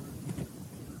card.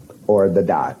 Or the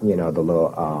dot, you know, the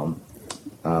little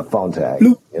phone tag. Bloop. You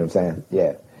know what I'm saying?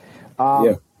 Yeah.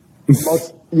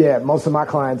 Most of my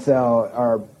clientele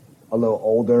are a little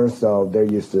older, so they're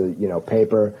used to, you know,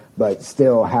 paper, but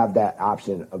still have that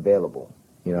option available.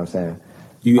 You know what I'm saying?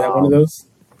 Do you have one of those?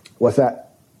 What's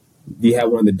that? Do you have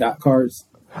one of the dot cards?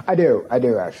 I do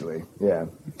actually. Yeah.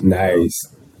 Nice.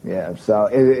 Yeah, so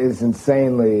it is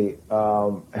insanely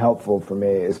helpful for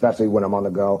me, especially when I'm on the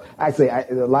go. Actually,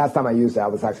 the last time I used it, I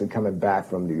was actually coming back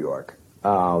from New York.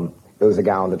 There was a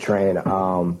guy on the train.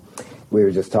 We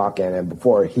were just talking, and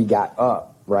before he got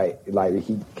up, right, like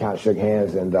he kind of shook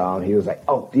hands, and he was like,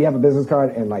 "Oh, do you have a business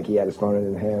card?" And like he had his phone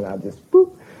in his hand. I just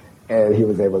boop, and he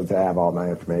was able to have all my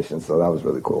information. So that was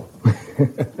really cool.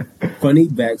 Funny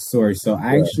backstory. So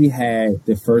I actually had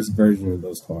the first version of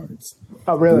those cards.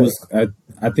 Oh, really?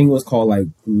 I think it was called like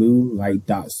Blue like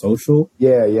dot social.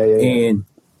 Yeah. And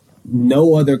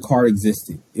no other card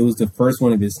existed. It was the first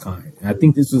one of its kind. And I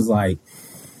think this was like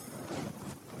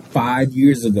 5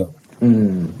 years ago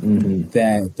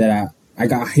that I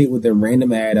got hit with a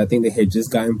random ad. I think they had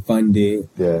just gotten funded.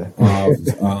 Yeah.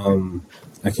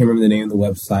 I can't remember the name of the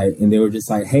website, and they were just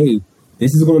like, "Hey,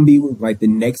 this is going to be like the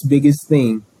next biggest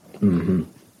thing.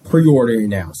 Pre-order it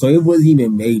now." So it wasn't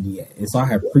even made yet, and so I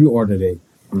had pre-ordered it.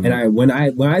 And when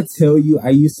I tell you, I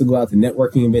used to go out to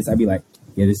networking events. I'd be like,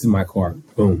 "Yeah, this is my car.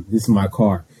 Boom, this is my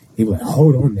car." He'd be like,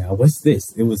 "Hold on now, what's this?"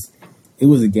 It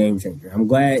was a game changer. I'm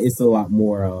glad it's a lot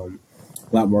more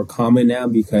common now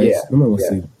because no one wants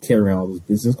to carry around all those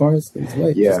business cards. It's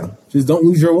like, just don't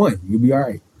lose your one. You'll be all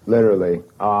right. Literally.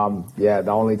 The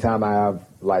only time I have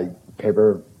like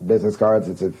paper business cards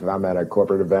is if I'm at a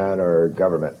corporate event or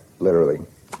government, literally.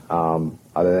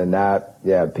 Other than that,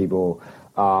 people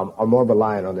are more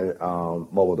reliant on their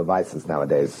mobile devices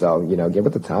nowadays. So, you know, get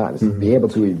with the times, be able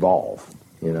to evolve,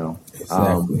 you know.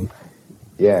 Exactly.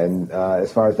 And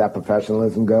as far as that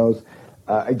professionalism goes,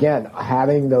 again,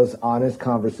 having those honest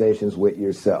conversations with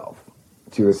yourself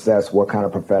to assess what kind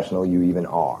of professional you even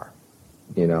are,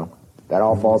 you know, that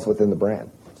all falls within the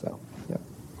brand. So, yeah.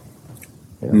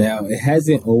 Now, it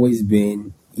hasn't always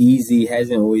been easy,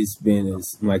 hasn't always been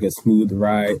like a smooth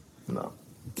ride. No.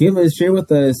 Share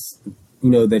with us, you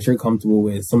know, that you're comfortable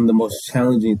with some of the most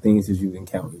challenging things that you've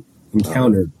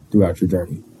encountered throughout your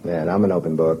journey. Man, I'm an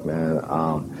open book, man.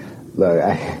 Look,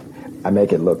 I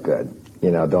make it look good.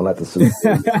 You know, don't let the suit.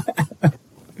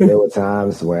 There were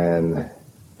times when,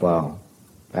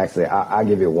 actually, I'll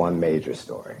give you one major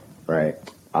story, right?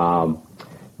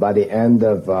 By the end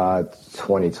of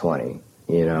 2020,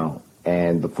 you know,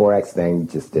 and the Forex thing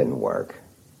just didn't work.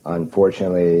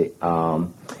 Unfortunately, I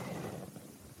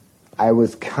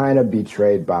was kind of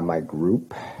betrayed by my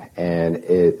group, and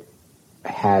it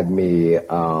had me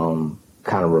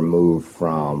kind of removed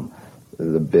from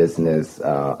the business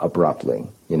abruptly.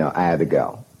 You know, I had to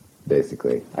go,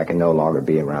 basically. I can no longer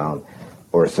be around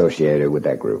or associated with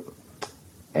that group.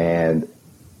 And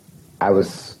I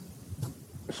was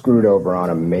screwed over on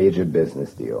a major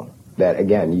business deal that,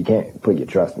 again, you can't put your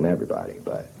trust in everybody,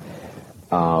 but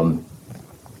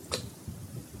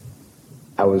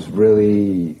I was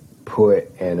really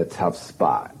put in a tough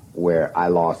spot where I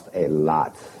lost a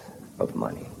lot of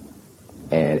money.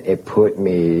 And it put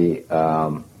me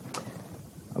about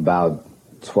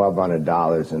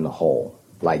 $1,200 in the hole,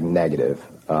 like negative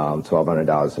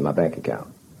 $1,200 in my bank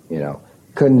account.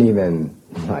 Couldn't even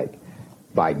like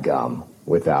buy gum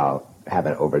without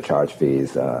having overcharge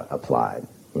fees applied.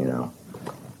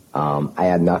 I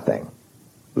had nothing.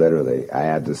 Literally, I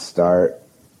had to start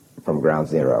from ground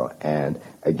zero. And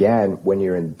again, when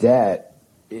you're in debt,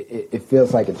 it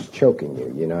feels like it's choking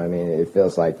you. You know what I mean? It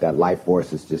feels like that life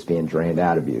force is just being drained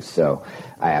out of you. So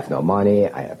I have no money.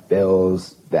 I have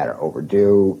bills that are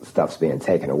overdue. Stuff's being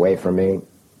taken away from me.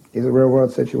 These are real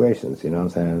world situations, you know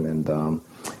what I'm saying? And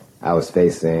I was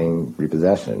facing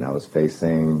repossession. I was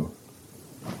facing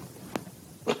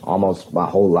almost my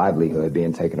whole livelihood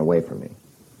being taken away from me,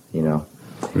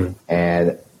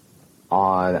 And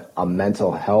on a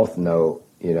mental health note,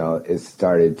 it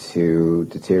started to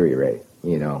deteriorate,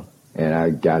 and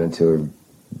I got into a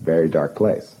very dark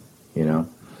place,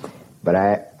 But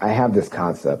I have this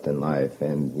concept in life,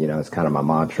 and, it's kind of my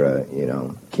mantra,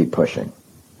 keep pushing,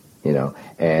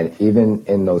 And even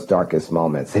in those darkest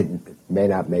moments, it may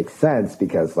not make sense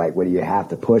because, like, what do you have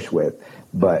to push with?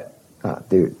 But,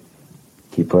 dude,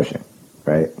 keep pushing,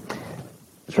 right?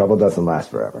 Trouble doesn't last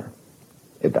forever.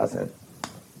 It doesn't.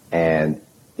 And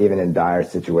even in dire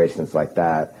situations like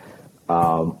that,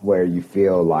 where you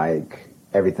feel like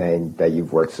everything that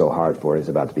you've worked so hard for is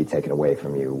about to be taken away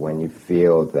from you, when you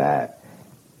feel that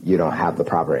you don't have the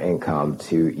proper income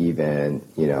to even,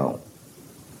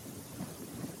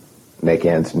 make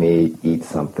ends meet, eat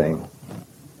something,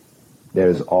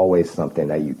 there's always something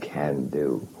that you can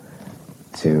do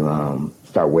to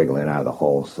start wiggling out of the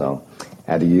hole. So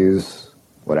I had to use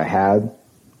what I had,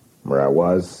 where I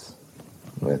was,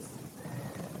 with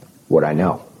what I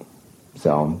know.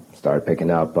 So started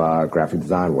picking up graphic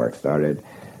design work, started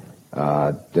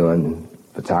doing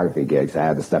photography gigs. I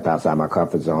had to step outside my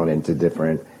comfort zone into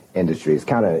different industries,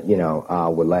 kind of,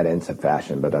 would let into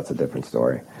fashion, but that's a different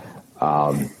story.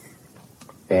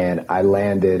 And I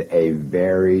landed a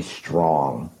very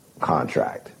strong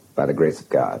contract, by the grace of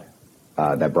God,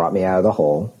 that brought me out of the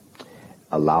hole,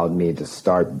 allowed me to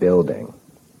start building,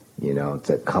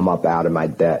 to come up out of my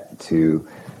debt, to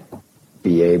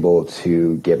be able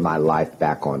to get my life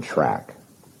back on track.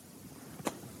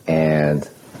 And,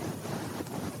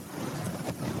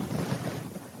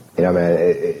 man,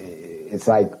 it's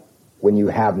like when you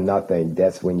have nothing,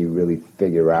 that's when you really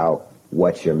figure out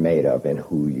what you're made of and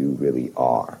who you really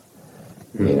are,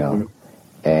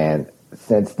 And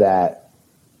since that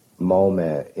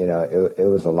moment, it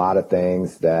was a lot of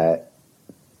things that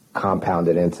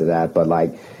compounded into that, but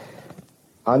like,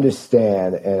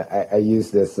 understand, and I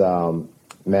use this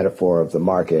metaphor of the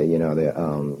market,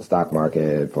 the stock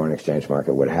market, foreign exchange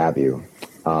market, what have you,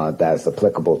 that's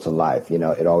applicable to life.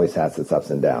 It always has its ups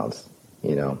and downs.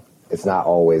 It's not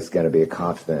always going to be a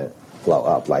constant flow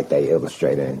up like they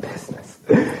illustrate it in business.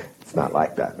 It's not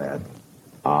like that, man.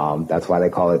 That's why they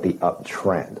call it the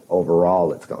uptrend.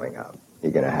 Overall, it's going up.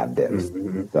 You're going to have dips.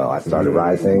 So I started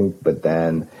rising, but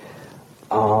then,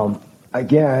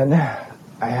 again,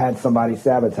 I had somebody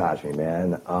sabotage me,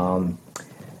 man.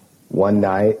 One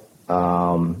night,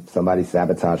 somebody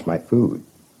sabotaged my food.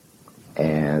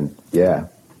 And, yeah.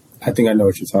 I think I know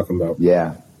what you're talking about.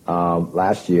 Yeah.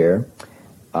 Last year,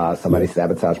 somebody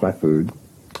sabotaged my food,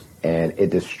 and it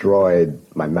destroyed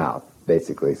my mouth,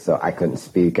 basically. So I couldn't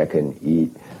speak, I couldn't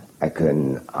eat, I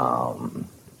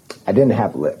didn't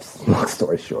have lips, long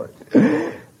story short.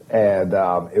 And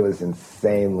it was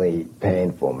insanely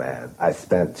painful, man. I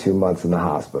spent 2 months in the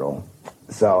hospital.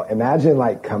 So imagine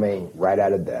like coming right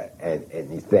out of that and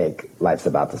you think life's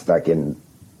about to start getting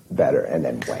better, and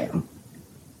then wham.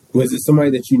 Was it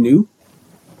somebody that you knew?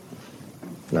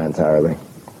 Not entirely.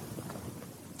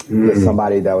 It was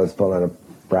somebody that was pulling a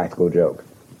practical joke.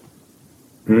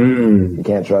 You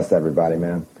can't trust everybody,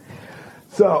 man.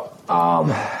 So,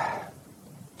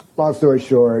 long story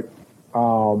short,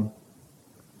 was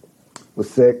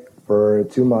sick for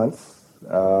 2 months.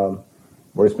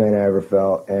 Worst pain I ever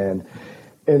felt. And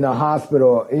in the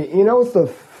hospital, what's the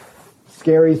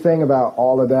scary thing about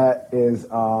all of that is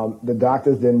the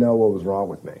doctors didn't know what was wrong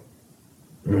with me.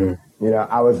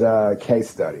 I was a case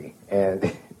study.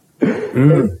 And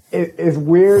it's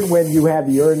weird when you have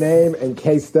your name and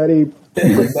case study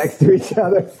put next to each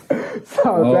other.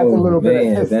 So that's a little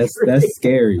bit of history. That's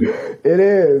scary. It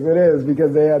is,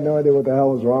 because they had no idea what the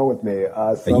hell was wrong with me.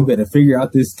 So you better figure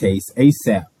out this case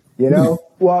ASAP.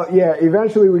 Well, yeah,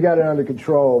 eventually we got it under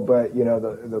control, but,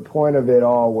 the point of it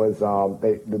all was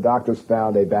the doctors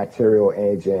found a bacterial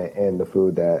agent in the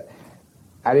food that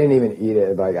I didn't even eat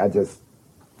it. Like, I just,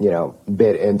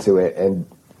 bit into it and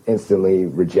instantly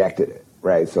rejected it,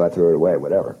 right? So I threw it away,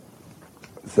 whatever.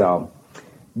 So,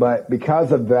 but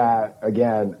because of that,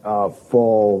 again,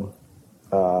 full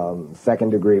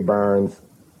second-degree burns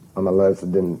on my lips,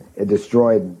 it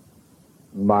destroyed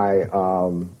my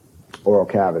oral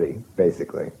cavity,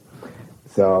 basically.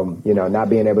 So, not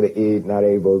being able to eat, not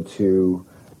able to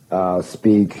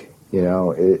speak,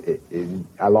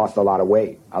 I lost a lot of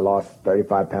weight. I lost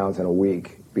 35 pounds in a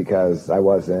week because I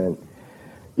wasn't,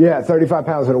 35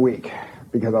 pounds in a week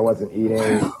because I wasn't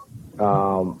eating,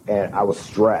 and I was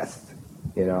stressed,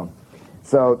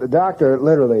 So the doctor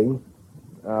literally,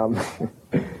 I'm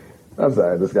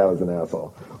sorry, this guy was an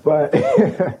asshole, but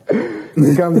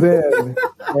he comes in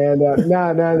and,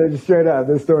 no, straight up,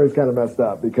 this story's kind of messed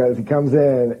up because he comes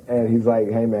in and he's like,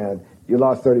 hey man, you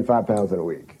lost 35 pounds in a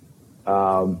week.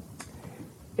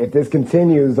 If this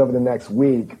continues over the next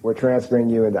week, we're transferring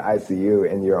you into ICU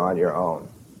and you're on your own.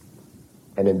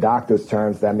 And in doctor's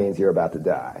terms, that means you're about to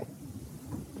die.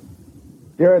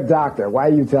 You're a doctor. Why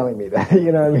are you telling me that?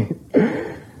 You know what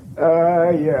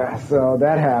I mean? So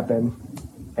that happened.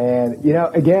 And,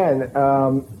 again,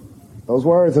 those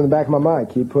words in the back of my mind,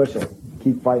 keep pushing,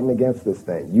 keep fighting against this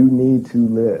thing. You need to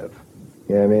live.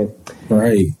 You know what I mean?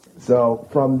 Right. So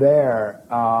from there,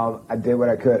 I did what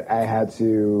I could. I had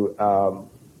to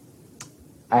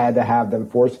have them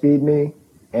force feed me,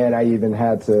 and I even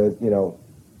had to,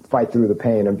 fight through the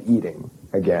pain of eating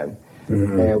again.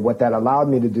 Mm-hmm. And what that allowed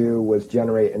me to do was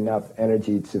generate enough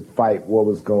energy to fight what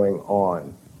was going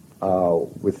on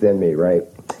within me, right?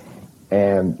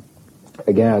 And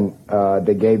again,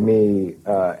 they gave me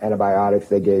antibiotics.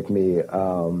 They gave me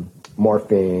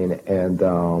morphine and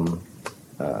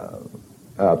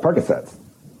Percocets.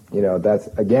 That's,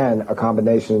 again, a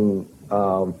combination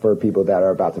for people that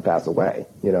are about to pass away,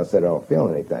 so they don't feel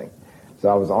anything. So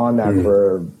I was on that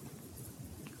for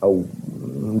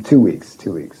 2 weeks.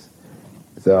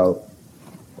 So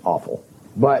awful.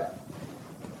 But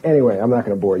anyway, I'm not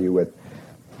going to bore you with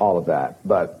all of that.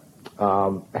 But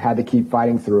I had to keep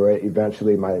fighting through it.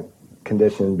 Eventually, my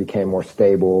condition became more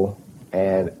stable,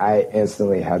 and I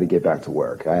instantly had to get back to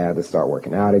work. I had to start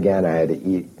working out again. I had to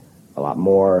eat a lot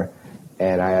more,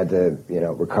 and I had to,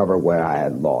 recover what I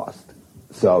had lost.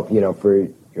 So, for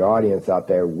your audience out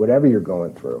there, whatever you're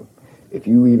going through, if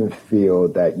you even feel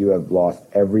that you have lost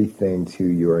everything to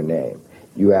your name,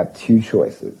 you have two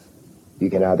choices. You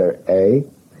can either A,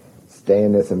 stay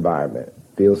in this environment,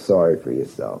 feel sorry for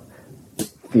yourself,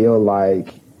 feel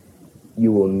like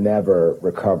you will never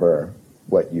recover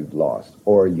what you've lost,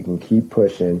 or you can keep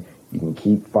pushing, you can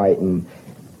keep fighting.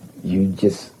 You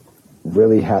just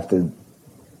really have to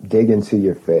dig into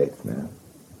your faith, man,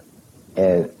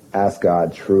 and ask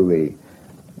God truly,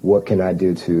 what can I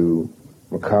do to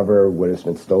recover what has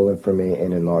been stolen from me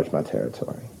and enlarge my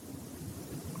territory?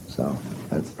 So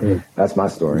that's my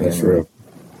story. That's real.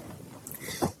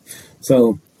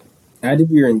 So, out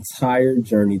of your entire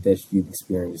journey that you've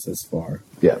experienced thus far,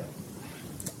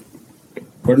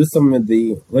 what are some of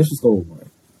let's just go with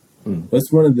one.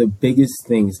 What's one of the biggest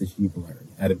things that you've learned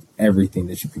out of everything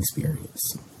that you've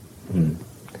experienced?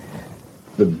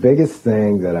 The biggest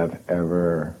thing that I've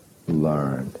ever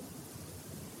learned,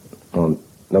 number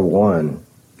one,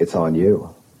 it's on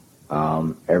you.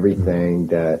 Everything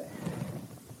that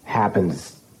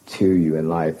happens to you in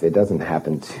life, it doesn't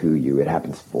happen to you, it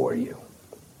happens for you.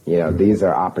 These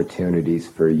are opportunities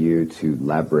for you to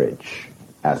leverage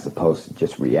as opposed to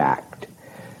just react.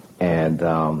 And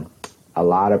a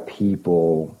lot of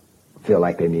people feel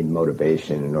like they need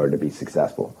motivation in order to be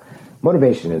successful.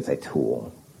 Motivation is a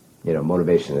tool.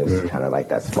 Motivation is kind of like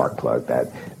that spark plug,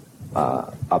 that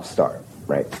upstart,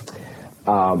 right?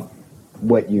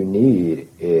 What you need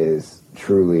is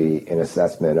truly an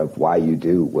assessment of why you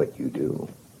do what you do,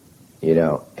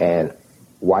 and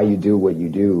why you do what you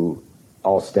do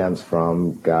all stems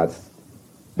from God's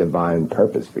divine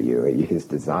purpose for you, his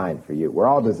design for you. We're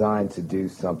all designed to do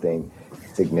something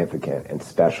significant and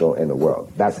special in the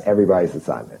world. That's everybody's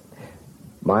assignment.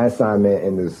 My assignment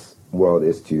in this world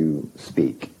is to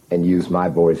speak and use my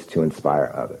voice to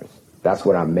inspire others. That's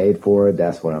what I'm made for.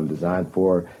 That's what I'm designed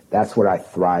for. That's what I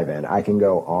thrive in. I can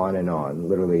go on and on,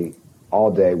 literally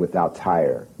all day without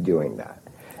tire doing that.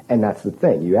 And that's the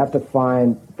thing. You have to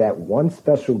find that one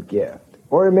special gift,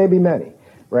 or it may be many,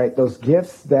 right? Those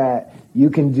gifts that you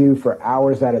can do for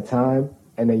hours at a time,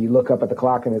 and then you look up at the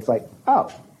clock and it's like, oh,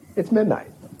 it's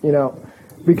midnight,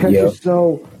 because you're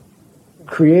so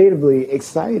creatively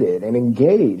excited and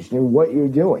engaged in what you're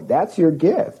doing. That's your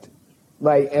gift.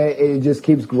 Like, it just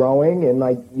keeps growing, and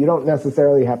like, you don't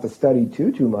necessarily have to study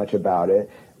too much about it,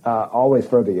 always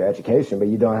further your education, but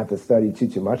you don't have to study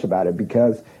too much about it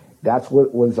because that's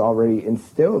what was already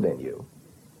instilled in you.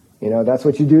 You know, that's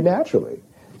what you do naturally.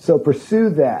 So pursue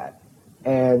that,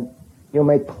 and you'll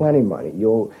make plenty of money.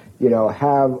 You'll,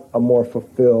 have a more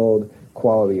fulfilled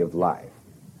quality of life.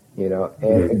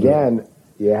 And again,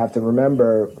 you have to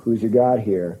remember who's your God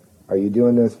here. Are you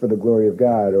doing this for the glory of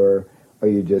God, or are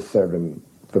you just serving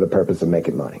for the purpose of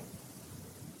making money?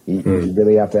 You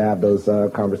really have to have those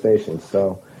conversations.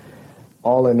 So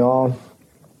all in all,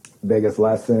 biggest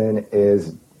lesson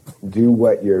is do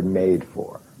what you're made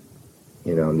for.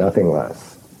 Nothing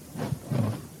less.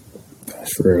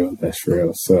 That's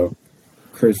real. So,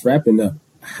 Chris, wrapping up,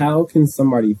 how can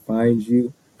somebody find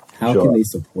you? How can they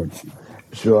support you?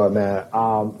 Sure, man.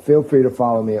 Feel free to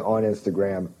follow me on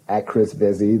Instagram at Chris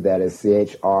Vizzy. That is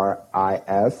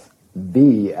CHRISV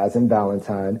as in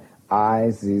Valentine,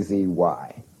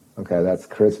 IZZY. Okay, that's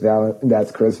Chris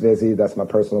Vizzy. That's my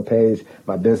personal page.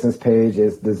 My business page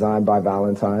is Designed by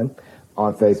Valentine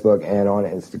on Facebook and on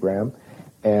Instagram.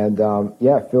 And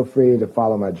feel free to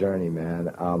follow my journey,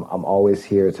 man. I'm always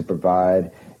here to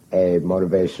provide a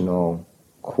motivational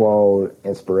quote,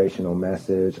 inspirational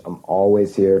message. I'm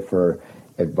always here for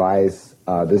advice.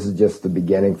 This is just the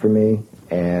beginning for me,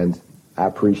 and I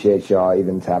appreciate y'all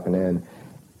even tapping in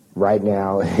right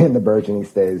now in the burgeoning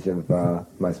stage of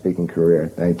my speaking career.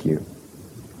 Thank you.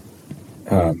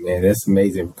 Oh, man, that's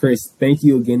amazing. Chris, thank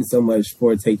you again so much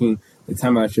for taking the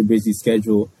time out of your busy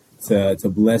schedule to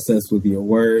bless us with your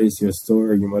words, your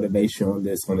story, your motivation on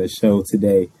the show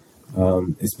today.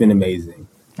 It's been amazing.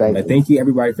 Thank you,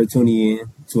 everybody, for tuning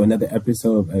in to another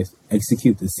episode of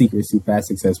Execute the Secrets to Fast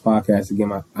Success podcast.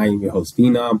 Again, I am your host,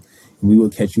 Phenom, and we will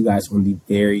catch you guys on the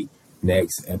very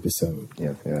next episode.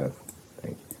 Yes.